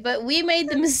tried it, but we made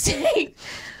the mistake.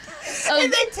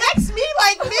 And then text me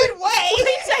like midway.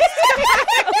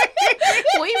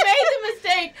 We made the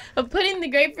mistake of putting the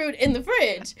grapefruit in the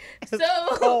fridge. So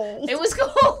cold. it was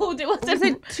cold. It wasn't. Was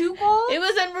it too cold? It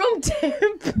was in room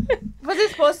temp. Was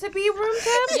it supposed to be room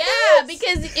temp? Yeah,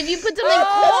 because if you put something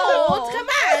cold, come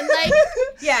on, like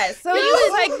Yes. So he it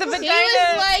was was like the vagina.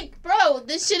 He was like, bro,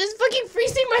 this shit is fucking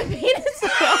freezing my penis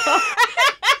off.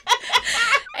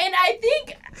 And I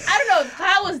think I don't know if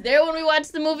Kyle was there when we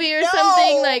watched the movie or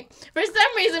something. Like for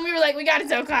some reason we were like, we gotta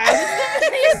tell Kyle.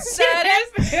 That is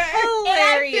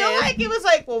hilarious. I feel like it was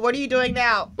like, well, what are you doing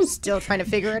now? Still trying to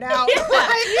figure it out. You're like, why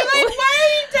are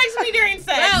you texting me during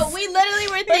sex? Bro, we literally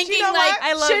were thinking know like, what?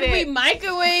 I love should we it.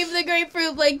 microwave the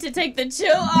grapefruit like to take the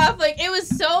chill off? Like it was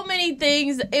so many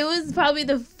things. It was probably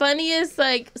the funniest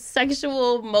like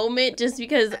sexual moment just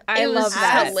because I it was love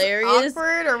that. hilarious.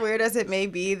 Awkward or weird as it may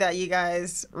be that you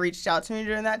guys reached out to me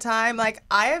during that time, like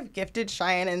I have gifted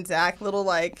Cheyenne and Zach little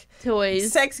like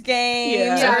Toys. sex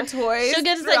games Yeah. or toys. She'll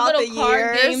get us like throughout little the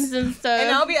card years. games and stuff. And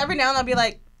I'll be every now and then I'll be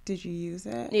like, did you use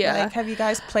it? Yeah. Like, have you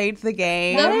guys played the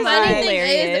game? The That is funny thing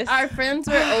hilarious. is, our friends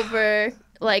were over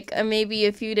like maybe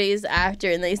a few days after,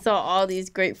 and they saw all these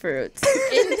grapefruits,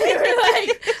 and they were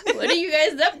like, "What are you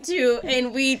guys up to?"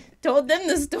 And we told them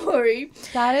the story.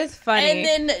 That is funny.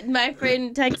 And then my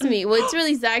friend texted me. Well, it's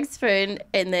really Zach's friend,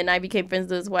 and then I became friends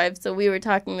with his wife. So we were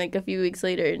talking like a few weeks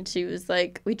later, and she was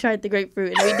like, "We tried the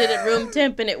grapefruit, and we did it room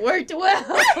temp, and it worked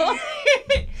well."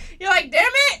 You're like, damn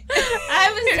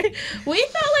it! We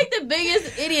felt like the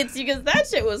biggest idiots because that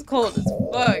shit was cold as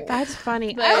fuck. That's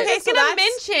funny. But- I was Okay, just so gonna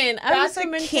that's- mention. I was That's gonna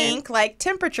a mention kink, like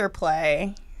temperature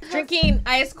play. drinking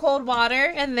ice cold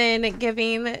water and then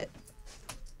giving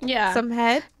Yeah. some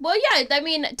head. Well, yeah. I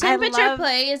mean, temperature love-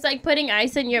 play is like putting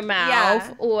ice in your mouth,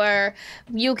 Yeah. or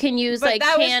you can use But like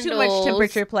that was candles. too much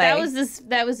temperature play. That was this.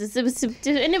 It was,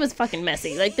 and it was fucking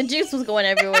messy. Like the juice was going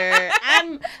everywhere.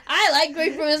 I like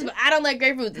grapefruits, but I don't like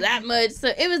grapefruits that much. So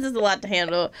it was just a lot to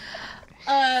handle.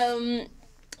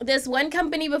 This one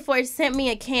company before sent me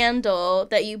a candle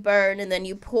that you burn and then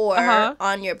you pour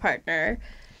on your partner,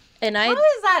 and How is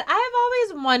that? I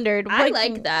have always wondered. I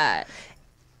like that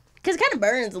because it kind of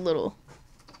burns a little.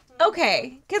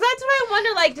 Okay, because that's what I wonder.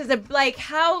 Like, does it like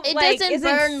how? It like, doesn't is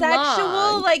burn it sexual?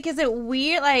 long. Like, is it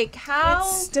weird? Like, how? It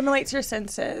stimulates your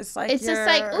senses. Like It's just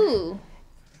like ooh,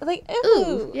 Like,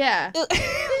 ooh, yeah,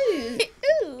 Ooh.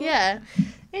 yeah.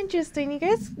 Interesting, you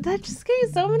guys. That just gave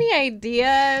so many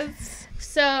ideas.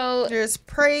 So There's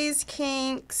praise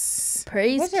kinks.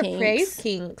 praise What's your kinks. praise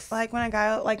kinks? Like when a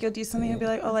guy like you'll do something, he'll be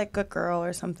like, "Oh, like good girl"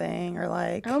 or something, or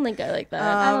like, I don't think I like that.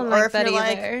 I don't or like if that you're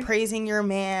either. like praising your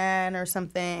man or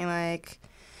something. Like,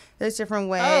 there's different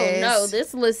ways. Oh no,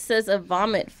 this list says a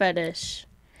vomit fetish.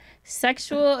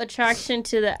 Sexual attraction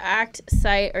to the act,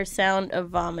 sight, or sound of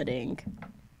vomiting.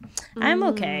 I'm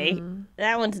okay.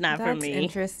 That one's not for That's me.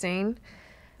 interesting.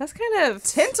 That's kind of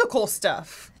Tentacle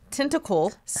stuff.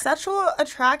 tentacle. Sexual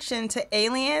attraction to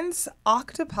aliens,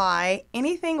 octopi,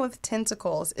 anything with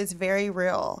tentacles is very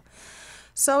real.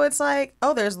 So it's like,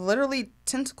 oh, there's literally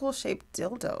tentacle-shaped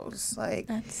dildos. Like,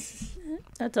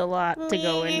 That's a lot to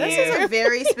go in this there. is a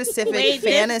very specific Wait,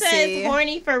 fantasy. this says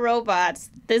horny for robots.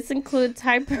 This includes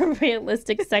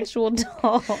hyper-realistic sexual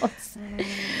dolls.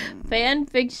 Fan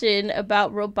fiction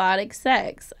about robotic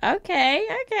sex. Okay.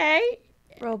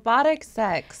 Robotic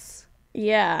sex.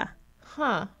 Yeah.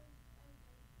 Huh.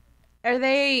 Are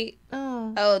they...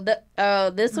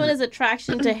 This one is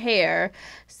attraction to hair.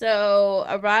 So,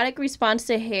 erotic response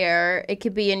to hair. It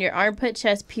could be in your armpit,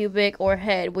 chest, pubic, or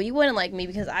head. Well, you wouldn't like me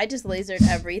because I just lasered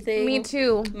everything. Me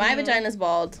too. My vagina's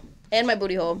bald. And my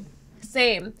booty hole.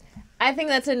 Same. I think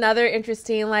that's another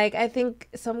interesting, like, I think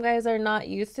some guys are not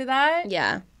used to that.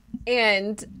 Yeah.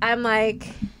 And I'm like,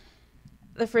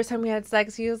 the first time we had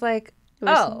sex, he was like, he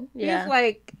was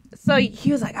like, so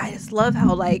he was like, I just love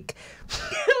how, like,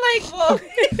 like, well,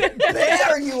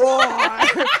 There you are.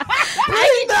 Bring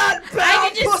that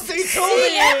bad pussy to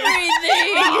me.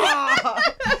 Everything.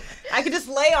 I could just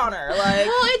lay on her. Like,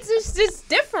 well, it's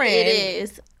different. It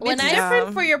is. It's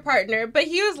different for your partner. But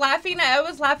he was laughing. I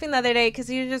was laughing the other day because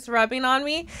he was just rubbing on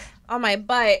me, on my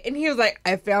butt, and he was like,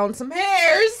 I found some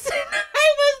hairs. And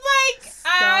I was like,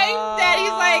 I'm dead.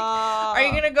 He's like, are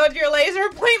you gonna go to your laser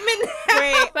appointment now?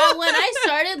 Wait. But when I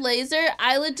started laser,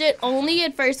 I legit only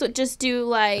at first would just do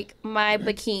like my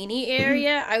bikini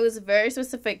area. I was very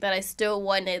specific that I still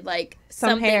wanted like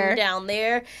something hair down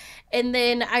there. And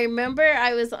then I remember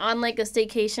I was on like a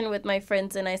staycation with my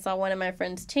friends and I saw one of my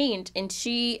friends change and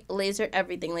she lasered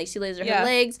everything. Like she lasered her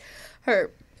legs,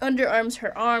 her underarms,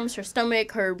 her arms, her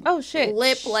stomach, her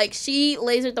lip. Like she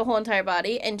lasered the whole entire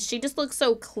body and she just looked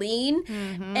so clean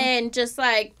and just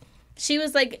like she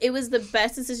was like, it was the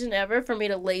best decision ever for me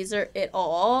to laser it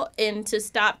all and to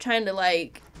stop trying to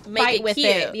like make Fight it with cute.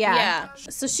 it, yeah.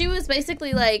 So she was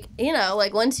basically like, you know,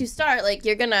 like once you start, like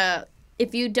you're gonna,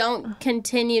 if you don't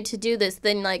continue to do this,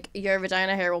 then like your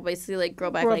vagina hair will basically like grow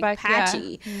back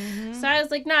patchy. Yeah. So I was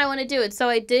like, no, I want to do it. So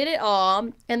I did it all,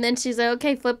 and then she's like,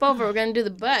 okay, flip over, we're gonna do the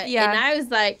butt. Yeah. And I was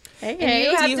like,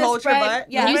 hey, Do you hold your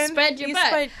butt? yeah, you spread your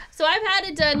butt. So I've had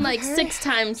it done like 6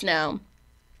 times now,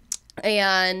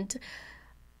 and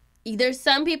there's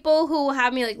some people who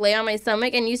have me like lay on my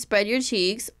stomach and you spread your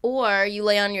cheeks, or you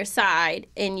lay on your side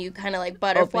and you kind of like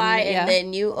butterfly and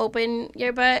then you open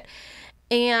your butt.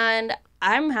 And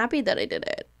I'm happy that I did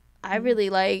it. I really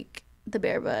like the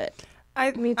bare butt.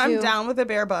 Me too. I'm down with a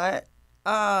bare butt.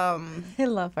 I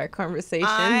love our conversations.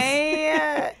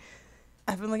 I've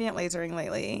been looking at lasering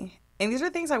lately, and these are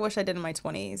things I wish I did in my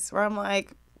 20s, where I'm like,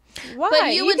 why?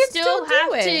 But you would can still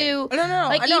have do to. it. No,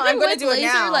 Like I know, even I'm gonna with do it laser,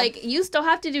 now. like you still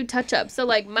have to do touch ups. So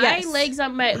like my legs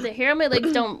on the hair on my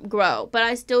legs don't grow, but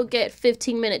I still get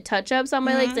 15-minute touch ups on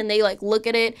my legs, and they like look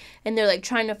at it and they're like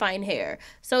trying to find hair.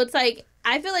 So it's like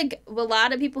I feel like a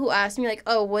lot of people who ask me like,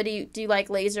 oh, what do you like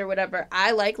laser or whatever?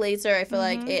 I like laser. I feel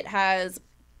like it has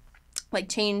like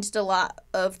changed a lot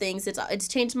of things. It's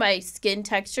changed my skin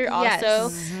texture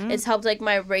also. It's helped like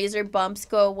my razor bumps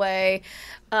go away.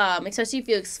 Especially if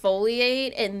you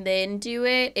exfoliate and then do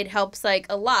it, it helps like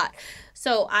a lot.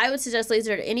 So I would suggest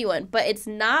laser to anyone, but it's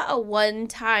not a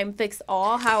one-time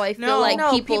fix-all how I feel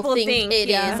people think it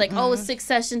is. Like, oh, 6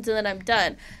 sessions and then I'm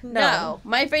done. No.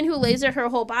 My friend who lasered her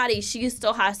whole body, she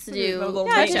still has to do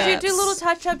because you do little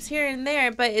touch-ups here and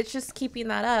there, but it's just keeping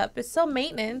that up. It's still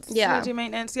maintenance. Yeah. Do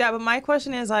maintenance. Yeah, but my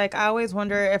question is like, I always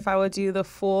wonder if I would do the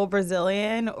full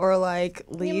Brazilian or like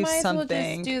leave you might something.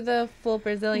 As well just do the full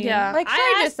Brazilian. Yeah. Like I Troy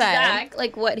asked just said. Zach,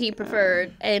 like what he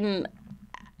preferred, and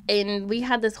we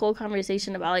had this whole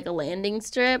conversation about like a landing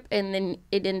strip, and then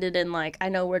it ended in like I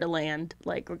know where to land,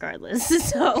 like regardless.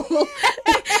 So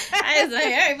I was like,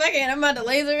 all right, fuck it, I'm about to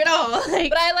laser it all. Like,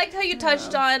 but I liked how you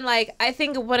touched on like I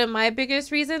think one of my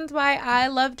biggest reasons why I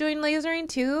love doing lasering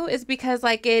too is because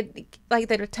like it like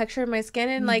the texture of my skin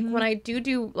and like when I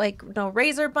do like no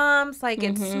razor bumps, like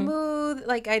it's smooth,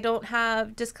 like I don't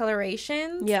have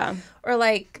discolorations. Yeah. Or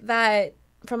like that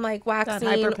from like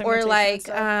waxing or like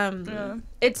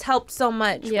it's helped so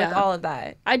much with all of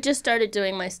that. I just started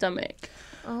doing my stomach.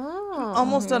 Oh.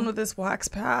 Almost done with this wax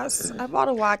pass. I bought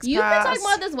a wax You've pass. been talking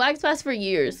about this wax pass for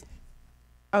years.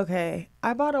 Okay,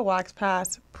 I bought a wax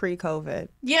pass pre-COVID.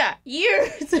 Yeah,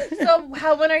 years. So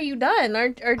when are you done?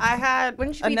 Or I had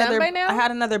wouldn't you be done by now? I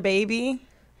had another baby,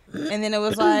 and then it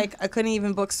was like I couldn't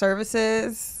even book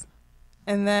services,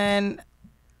 and then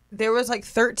there was like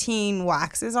 13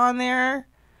 waxes on there,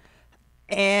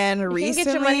 and recently, can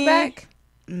get your money back?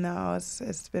 No,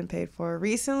 it's been paid for.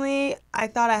 Recently, I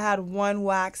thought I had one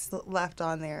wax left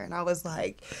on there, and I was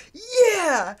like,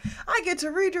 yeah, I get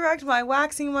to redirect my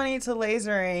waxing money to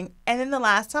lasering. And then the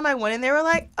last time I went in, they were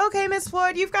like, okay, Miss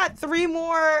Floyd, you've got 3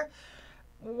 more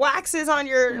waxes on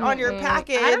your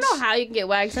package. I don't know how you can get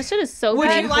waxed. That shit is so Would you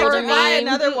painful like to to buy me.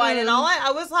 another one? And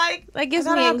I was like, That gives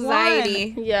I me gotta have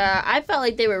anxiety. Yeah, I felt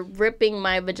like they were ripping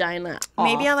my vagina off.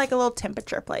 Maybe I like a little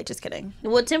temperature play. Just kidding.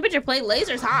 Well, temperature plate,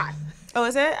 laser's hot. Oh,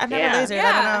 is it? I've never Yeah. lasered.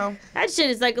 I don't know. That shit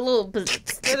is like a little... Does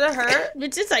it hurt?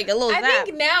 It's just like a little I zap.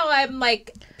 think now I'm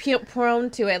like prone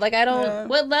to it. Like I don't. Yeah.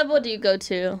 What level do you go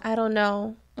to? I don't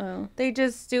know. Oh, They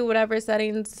just do whatever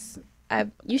settings.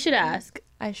 you should ask.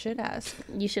 I should ask.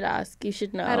 You should ask. You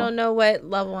should know. I don't know what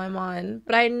level I'm on,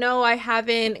 but I know I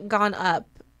haven't gone up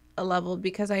a level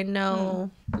because I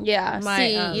know. Yeah,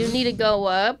 My, you need to go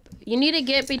up. You need to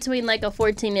get between like a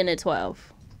 14 and a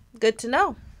 12. Good to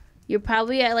know. You're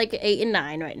probably at like an 8 and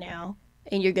 9 right now.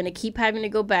 And you're going to keep having to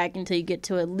go back until you get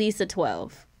to at least a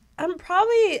 12. I feel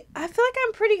like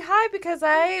I'm pretty high because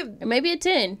Or maybe a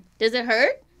 10. Does it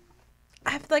hurt?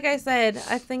 like I said,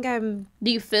 I think I'm.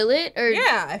 Do you feel it? Or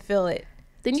Yeah, I feel it.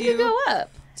 Then you Do can go up.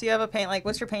 Do you have a pain? Like,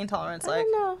 what's your pain tolerance I like?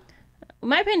 don't know.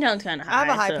 My pain tolerance kind of high. I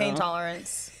have a high so. pain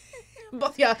tolerance.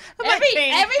 Both yeah. Every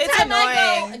It's time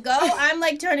I annoying. go, I'm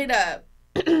like, turn it up.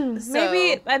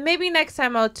 Maybe next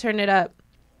time I'll turn it up.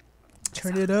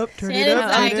 Turn it up. Turn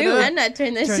Shannon's like, do it. I'm not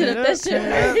turning that Turn shit it up. up. That shit Turn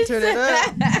it up. hurts. Turn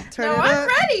it up. Turn No, it I'm up.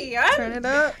 ready. Turn it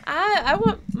up. I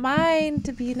want mine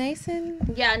to be nice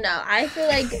and. Yeah, no, I feel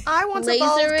like I want a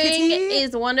bald lasering kitty.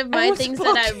 is one of I my want things a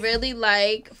bald that I really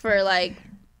like for like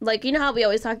you know how we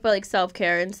always talk about like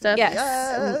self-care and stuff. Yes.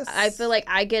 Yes. I feel like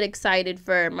I get excited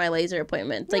for my laser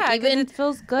appointments. Like Yeah, 'cause even it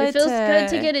feels good. it feels good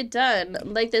to get it done.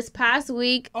 Like this past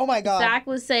week, Oh my god. Zach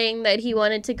was saying that he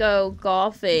wanted to go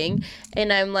golfing,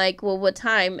 and I'm like, well, what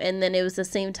time? And then it was the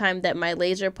same time that my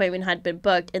laser appointment had been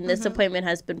booked, and this appointment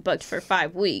has been booked for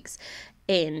 5 weeks.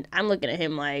 And I'm looking at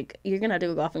him like, you're gonna have to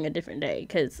go golfing a different day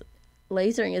because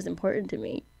lasering is important to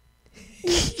me.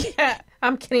 Yeah,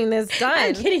 I'm getting this done.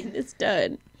 I'm getting this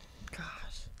done. Gosh.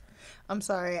 I'm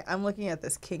sorry. I'm looking at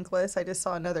this kink list. I just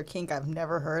saw another kink I've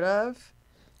never heard of.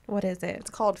 What is it? It's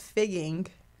called figging.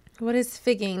 What is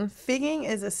figging? Figging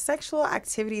is a sexual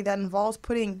activity that involves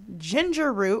putting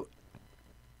ginger root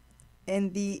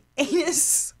in the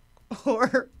anus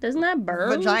or Doesn't that burn?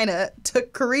 vagina to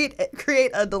create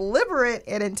a deliberate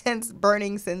and intense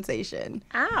burning sensation.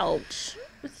 Ouch.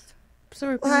 So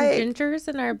we're putting Like- gingers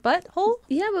in our butthole?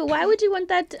 Yeah, but why would you want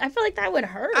that? I feel like that would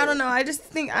hurt. I don't know. I just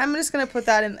think I'm just gonna put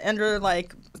that in under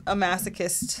like a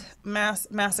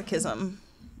masochism.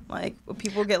 Like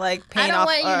people get like I pain don't off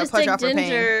want you or to pleasure stick off for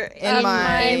ginger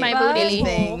pain in my booty.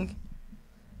 thing.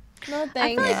 No I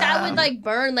thanks. feel like that would like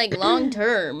burn like long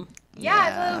term. Yeah, I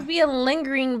thought it would be a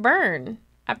lingering burn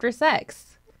after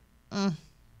sex.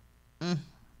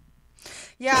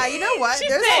 Yeah, you know what?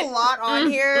 There's a lot on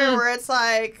here where it's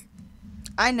like,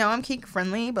 I know I'm kink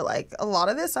friendly, but like a lot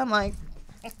of this, I'm like,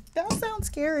 that sounds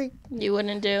scary. You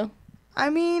wouldn't do. I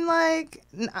mean, like,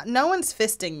 no one's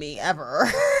fisting me ever.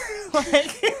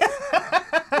 Like,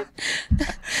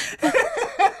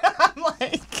 I'm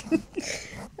like,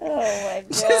 Oh my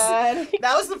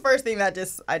that was the first thing that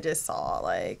I just saw.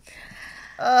 Like,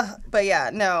 but yeah,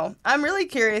 no, I'm really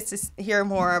curious to hear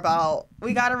more about.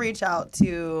 We got to reach out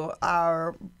to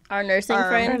our nursing our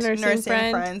friend. nursing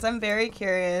friend. friends. I'm very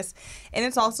curious, and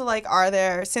it's also like, are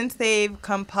there, since they've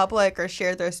come public or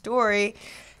shared their story,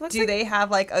 do they have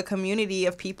like a community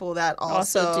of people that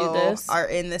also do this? are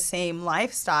in the same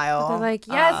lifestyle? They're like,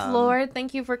 yes, Lord,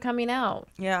 thank you for coming out.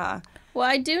 Yeah. Well,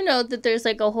 I do know that there's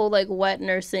like a whole like wet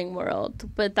nursing world,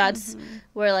 but that's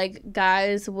where like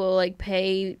guys will like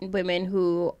pay women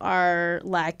who are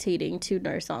lactating to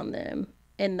nurse on them,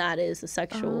 and that is a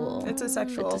sexual. It's a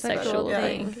sexual, It's a sexual yeah.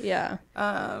 thing. Yeah,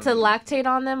 To lactate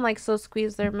on them, like so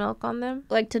squeeze their milk on them.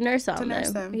 like to nurse on To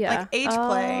nurse them. Yeah. Like age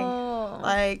play. Oh.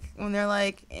 Like when they're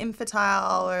like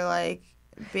infantile or like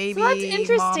baby. So that's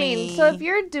interesting. mommy. So if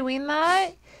you're doing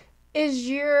that,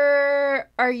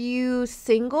 are you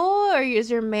single, or is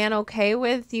your man okay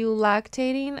with you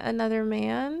lactating another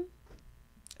man?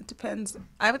 It depends.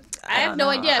 I I have no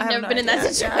idea. I've never been in that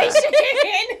idea. situation.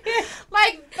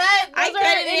 Like that. I Those are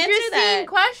couldn't an answer interesting that.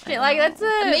 question. Like that's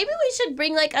a Maybe we should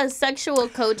bring like a sexual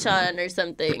coach on or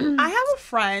something. I have a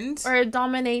friend or a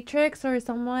dominatrix or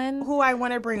someone. who I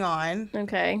want to bring on.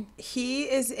 Okay. He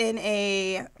is in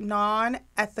a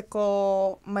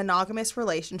non-ethical monogamous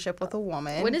relationship with a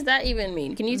woman. What does that even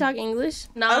mean? Can you talk English?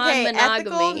 Okay,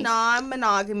 ethical Non-monogamy.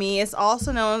 non-monogamy is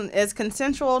also known as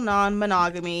consensual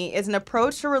non-monogamy. It's an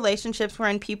approach to relationships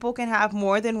wherein people can have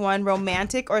more than one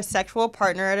romantic or sexual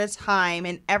partner at a time,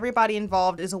 and everybody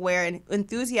involved is aware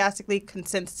enthusiastically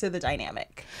consents to the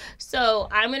dynamic. So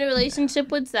I'm in a relationship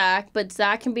with Zach, but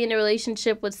Zach can be in a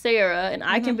relationship with Sarah, and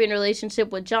I can be in a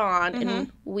relationship with John,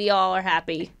 and we all are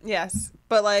happy. Yes.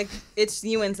 But, like, it's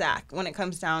you and Zach when it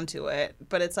comes down to it.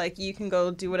 But it's like you can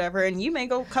go do whatever, and you may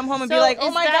come home and be like,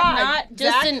 oh, my God. Not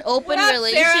just Zach, an open up,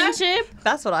 relationship?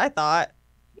 that's what I thought.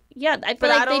 Yeah, I feel But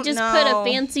like I they don't just know. put a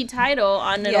fancy title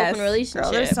on an Yes. open relationship.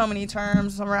 Girl, there's so many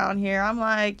terms around here. I'm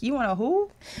like, you want a who?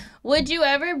 Would you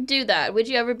ever do that? Would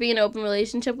you ever be in an open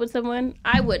relationship with someone?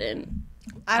 I wouldn't.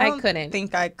 I don't couldn't.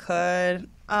 think I could.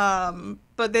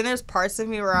 But then there's parts of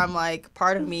me where I'm like,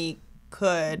 part of me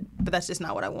could, but that's just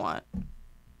not what I want.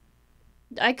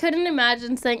 I couldn't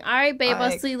imagine saying, all right, babe, I'll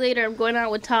Like- see you later. I'm going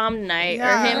out with Tom tonight.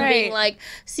 Yeah. Or him being Right. like,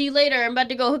 see you later. I'm about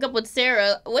to go hook up with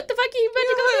Sarah. What the fuck are you about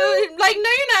to go do? Like, no,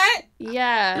 you're not.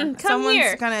 Yeah. Come Someone's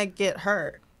here. gonna get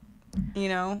hurt, you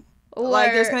know? Or,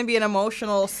 Like, there's gonna be an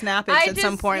emotional snappage at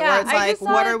some point where it's I like, just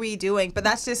what saw- are we doing? But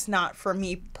that's just not for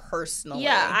me personally.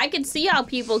 yeah, I could see how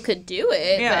people could do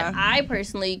it, Yeah. but I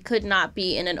personally could not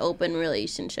be in an open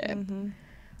relationship.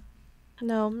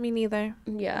 No, me neither.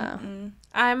 Yeah.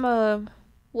 I'm a...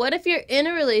 What if you're in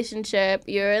a relationship,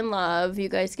 you're in love, you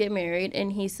guys get married,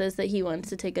 and he says that he wants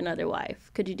to take another wife?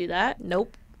 Could you do that?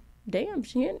 Nope. Damn,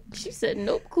 she said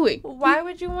nope quick. Why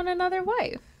would you want another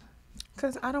wife?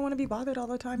 Because I don't want to be bothered all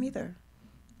the time either.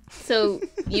 So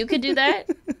you could do that?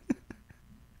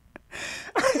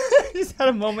 I just had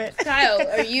a moment. Kyle,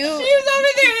 are you... She was over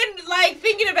there and, like,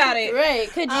 thinking about it. Right,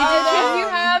 could you do Would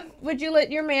that? would you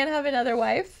let your man have another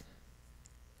wife?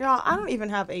 Y'all, I don't even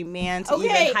have a man to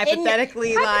Okay, even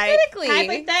hypothetically,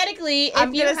 Hypothetically, if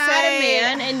I'm you gonna had say- a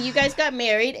man and you guys got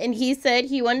married and he said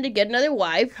he wanted to get another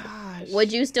wife, Gosh.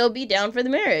 would you still be down for the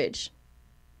marriage?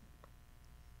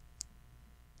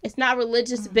 It's not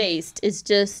religious based. It's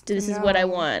just, this is what I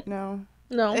want. No.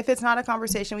 No. If it's not a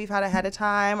conversation we've had ahead of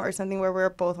time or something where we're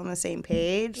both on the same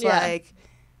page, Yeah. like,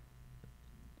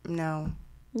 no,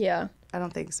 Yeah. I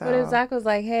don't think so. What if Zach was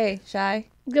like, hey, Shy?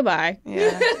 Goodbye.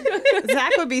 Yeah.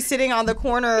 Zach would be sitting on the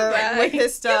corner with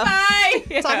his stuff.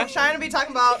 Trying to be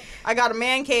talking about, I got a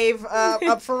man cave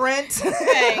up for rent.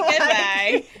 Hey,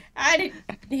 goodbye. I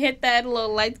hit that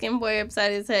little light skinned boy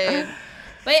upside his head.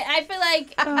 But I feel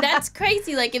like that's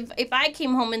crazy. Like, if I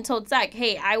came home and told Zach,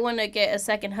 hey, I want to get a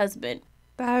second husband,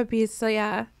 That would be so,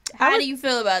 yeah. how do you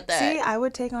feel about that? See, I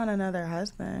would take on another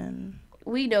husband.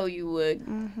 We know you would.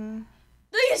 Mm-hmm.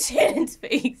 Look at Shannon's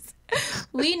face.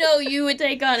 We know you would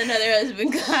take on another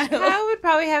husband, Kyle. I would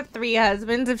probably have 3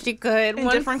 husbands if she could. In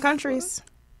different countries.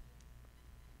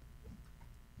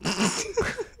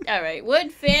 All right,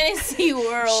 what fantasy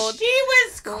world She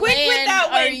was quick with land that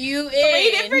are one. you 3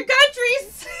 in? different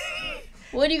countries.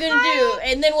 What are you gonna do?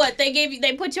 And then what?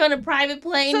 They put you on a private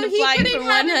plane So to he fly couldn't from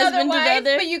have one another husband to wife, the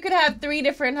other. but you could have 3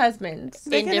 different husbands.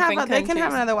 They In can different have they can have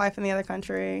countries. another wife in the other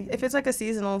country if it's like a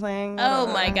seasonal thing. I Oh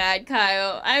don't my know. God,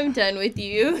 Kyle, I'm done with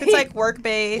you. It's like work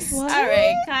based. All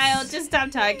right, Kyle, just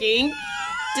stop talking.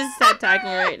 Just stop talking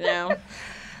right now.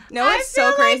 No, it's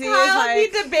so crazy. Kyle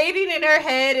It's be debating in her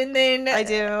head, and then like I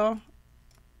do.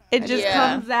 it just Yeah.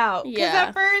 comes out. Because Yeah.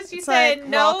 at first you It's said like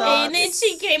no. raw thoughts. And then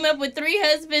she came up with 3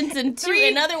 husbands and 2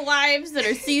 and other wives that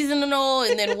are seasonal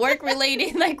and then work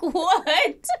related. Like,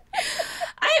 what?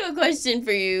 I have a question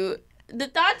for you. The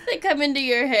thoughts that come into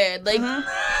your head, like,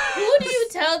 who do you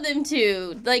tell them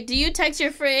to? Like, do you text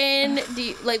your friend? Do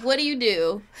you, like, what do you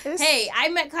do? It's- Hey, I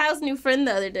met Kyle's new friend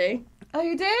the other day. Oh,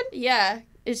 you did? Yeah,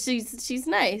 she's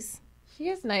nice. She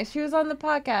is nice. She was on the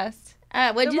podcast.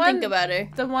 What'd The you think one- about her?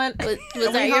 The one. Was We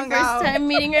that your hung first out. time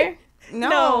meeting her?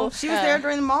 No, she was Oh. there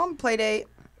during the mom play date.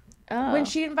 Oh. When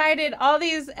she invited all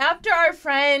these after our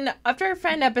friend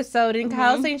episode, and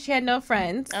Kyle saying she had no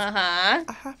friends, Uh-huh.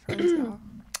 I have friends, y'all.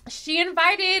 she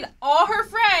invited all her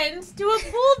friends to a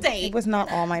pool It date. was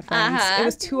not all my friends. Uh-huh. It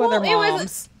was 2 Well, other it was-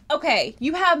 moms. Okay,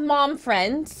 you have mom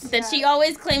friends. That she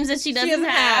always claims that she doesn't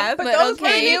have, but but those were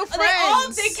okay. new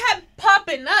They kept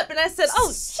popping up, and I said,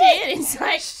 "Oh Shit, it's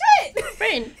like, shit!"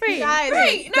 friend. Guys,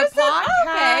 Right, and the I said,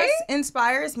 podcast okay.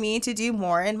 inspires me to do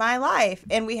more in my life.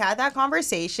 And we had that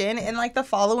conversation. And like the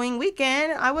following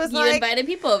weekend, I was You like, invited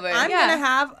people over. I'm Yeah. going to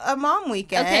have a mom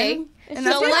weekend. Okay. And So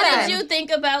that's what fun. did you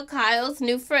think about Kyle's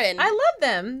new friend? I love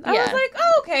them. I Yeah. was like,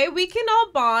 "Oh, okay, we can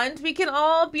all bond. We can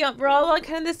all be on. We're all on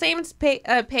kind of the same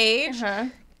page." Uh-huh.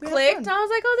 We had Clicked. fun. I was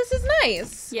like, "Oh, this is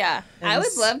nice." Yeah. I would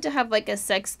Yes. love to have like a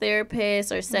sex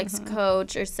therapist or sex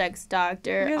coach or sex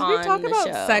doctor Because on we talk the about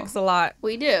show. sex a lot.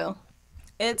 We do.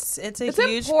 It's a It's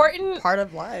huge important, part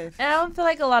of life. and I don't feel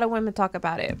like a lot of women talk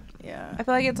about it. Yeah. I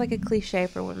feel like it's like a cliche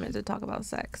for women to talk about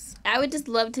sex. I would just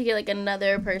love to get like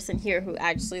another person here who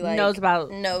actually like Knows about.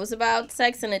 knows about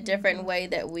sex in a different way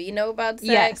that we know about sex.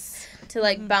 Yes. to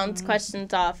like bounce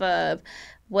questions off of.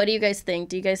 What do you guys think?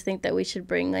 Do you guys think that we should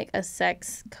bring like a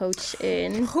sex coach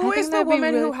in? Who is the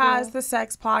woman who has the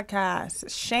sex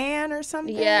podcast? Shan or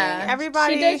something? Yeah.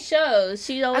 Everybody. She does shows.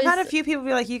 She always. I've had a few people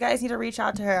be like, you guys need to reach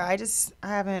out to her. I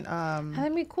haven't.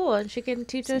 That'd be cool. And she can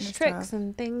teach us tricks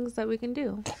and things that we can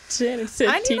do. Shannon said,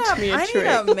 I need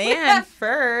a man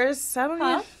first. I don't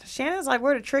know. Shannon's like,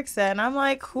 where the tricks at? And I'm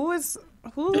like, who? I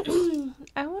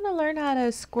want to learn how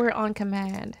to squirt on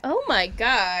command. Oh my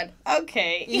God.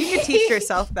 Okay. You can teach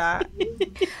yourself that.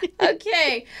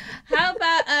 Okay. How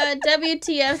about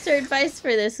WTF's or advice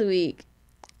for this week?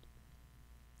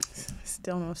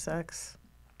 Still no sex.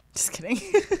 Just kidding.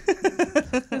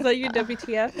 Is that your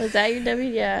WTF? Was that your W?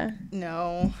 Yeah.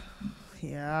 No.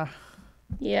 Yeah.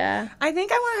 Yeah. I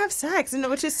think I want to have sex,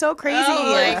 which is so crazy.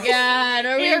 Oh my God.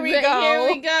 Here we go. Here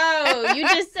we go. You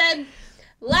just said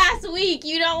last week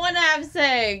you don't want to have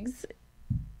sex.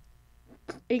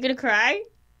 Are you going to cry?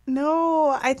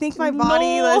 No, I think my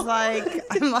body is like,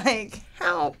 I'm like,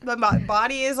 help. My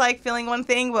body is like feeling one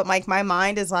thing, but like my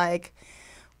mind is like,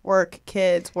 work,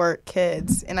 kids.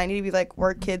 And I need to be like,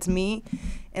 work, kids, me.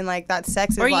 And like that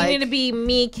sex is or you like. need to be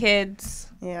me, kids,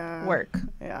 work.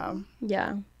 Yeah.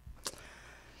 Yeah.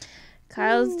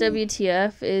 Kyle's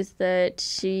WTF is that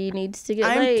she needs to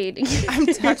get laid. I'm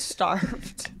touch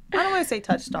starved. I don't want to say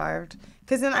touch starved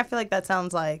because then I feel like that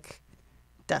sounds like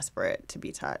desperate to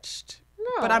be touched.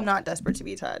 No. But I'm not desperate to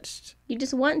be touched. You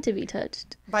just want to be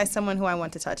touched. By someone who I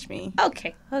want to touch me.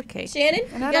 Okay. Shannon,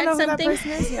 and you I got don't know something? who that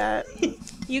person is yet.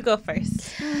 You go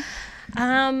first.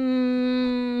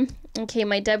 Okay,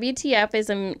 my WTF is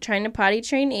I'm trying to potty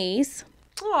train Ace.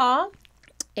 Aw.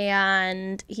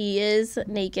 And he is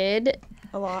naked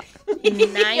A lot.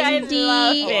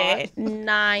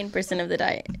 99% of the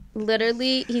time.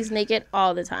 Literally, he's naked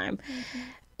all the time.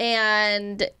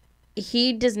 And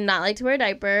he does not like to wear a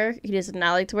diaper. He does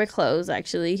not like to wear clothes,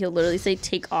 actually. He'll literally say,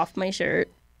 take off my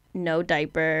shirt. No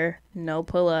diaper. No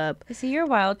pull up. Is he your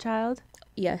wild child?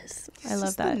 Yes. I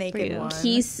love that naked for you. one.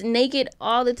 He's naked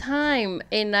all the time.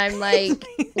 And I'm like,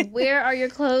 where are your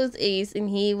clothes, Ace? And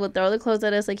he will throw the clothes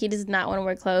at us. Like, he does not want to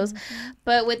wear clothes.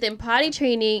 But within potty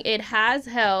training, it has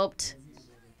helped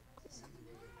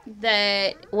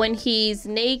that when he's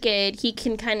naked, he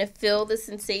can kind of feel the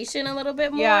sensation a little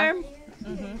bit more. Yeah.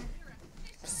 Mm-hmm.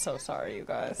 So sorry, you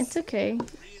guys. It's okay.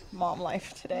 Mom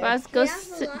life today. Boss, go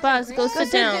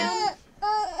sit down.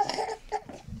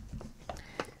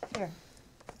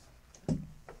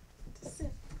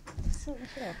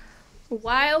 Here.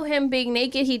 While him being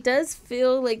naked, he does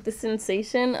feel like the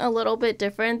sensation a little bit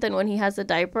different than when he has a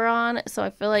diaper on. So I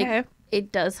feel like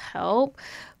it does help.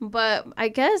 But I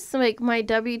guess like my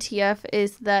WTF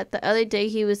is that the other day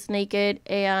he was naked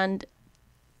and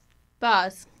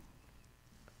Boss,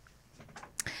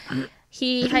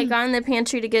 he had gone in the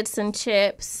pantry to get some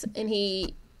chips and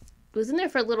he was in there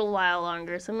for a little while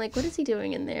longer. So I'm like, what is he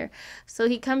doing in there? So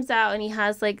he comes out and he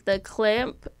has like the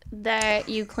clamp that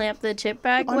you clamp the chip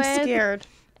bag with. I'm scared.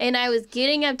 And I was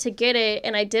getting up to get it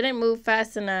and I didn't move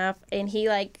fast enough and he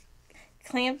like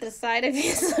clamped the side of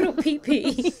his little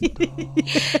pee-pee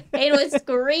and was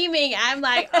screaming. I'm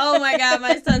like, oh my God,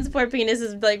 my son's poor penis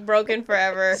is like broken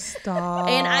forever. Stop.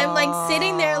 And I'm like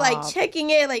sitting there like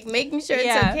checking it, like making sure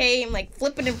it's okay. I'm like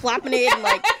flipping and flopping it and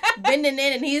like bending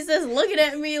it and he's just looking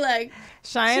at me like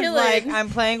Cheyenne's chilling. like, I'm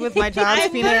playing with my child's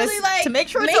I'm penis literally, like, to make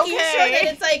sure it's making okay. sure that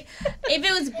it's like, if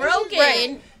it was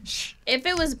broken, if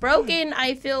it was broken,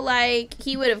 I feel like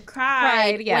he would have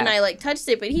cried when I like touched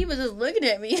it, but he was just looking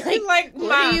at me like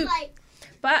what are you?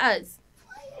 Buzz.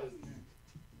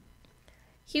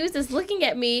 He was just looking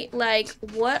at me like,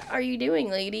 what are you doing,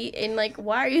 lady? And like,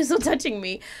 why are you still touching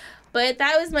me? But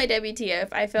that was my WTF.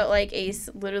 I felt like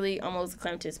Ace literally almost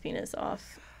clamped his penis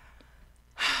off.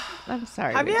 I'm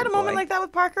sorry. Have you had a moment like that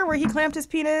with Parker where he clamped his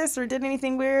penis or did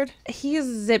anything weird? He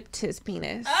zipped his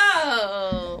penis.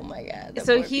 Oh my God.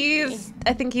 So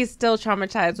I think he's still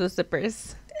traumatized with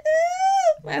zippers.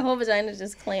 My whole vagina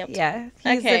just clamped. Yeah.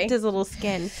 He zipped his little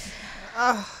skin.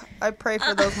 I pray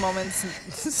for those moments.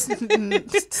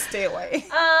 Stay away.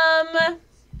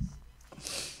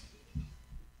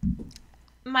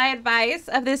 My advice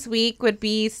of this week would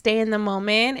be stay in the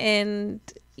moment and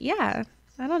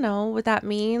I don't know what that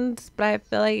means, but I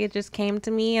feel like it just came to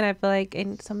me and I feel like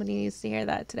somebody needs to hear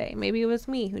that today. Maybe it was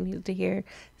me who needed to hear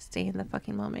stay in the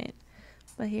fucking moment.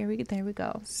 But there we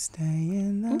go. Stay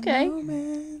in the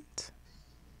moment.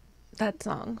 That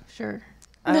song, sure.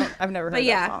 I've never heard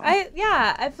that song.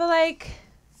 I feel like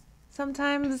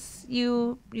sometimes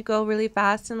you go really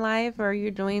fast in life or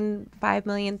you're doing 5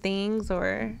 million things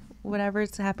or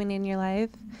whatever's happening in your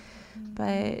life.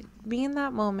 But be in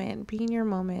that moment. Be in your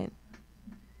moment.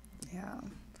 Yeah.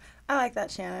 I like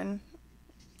that, Shannon.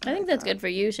 I think that's good for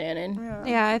you, Shannon.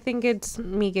 Yeah, I think it's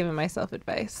me giving myself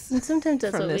advice. And sometimes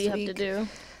that's From what we this have to week. do.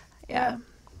 Yeah.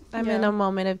 I'm in a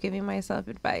moment of giving myself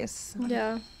advice.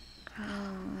 Yeah.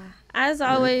 As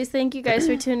always, thank you guys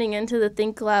for tuning into the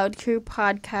Think Loud Crew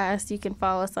podcast. You can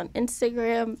follow us on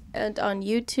Instagram and on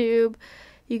YouTube.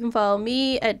 You can follow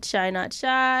me at Shy Not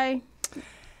Shy.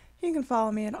 You can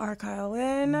follow me at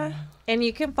Archylin. And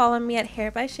you can follow me at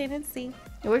Hair by Shanan C.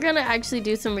 We're going to actually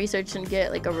do some research and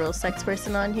get like a real sex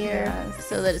person on here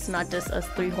so that it's not just us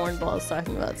three hornballs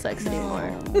talking about sex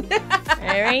anymore.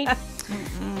 All right?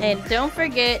 And don't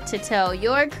forget to tell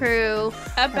your crew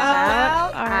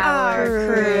About our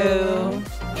crew.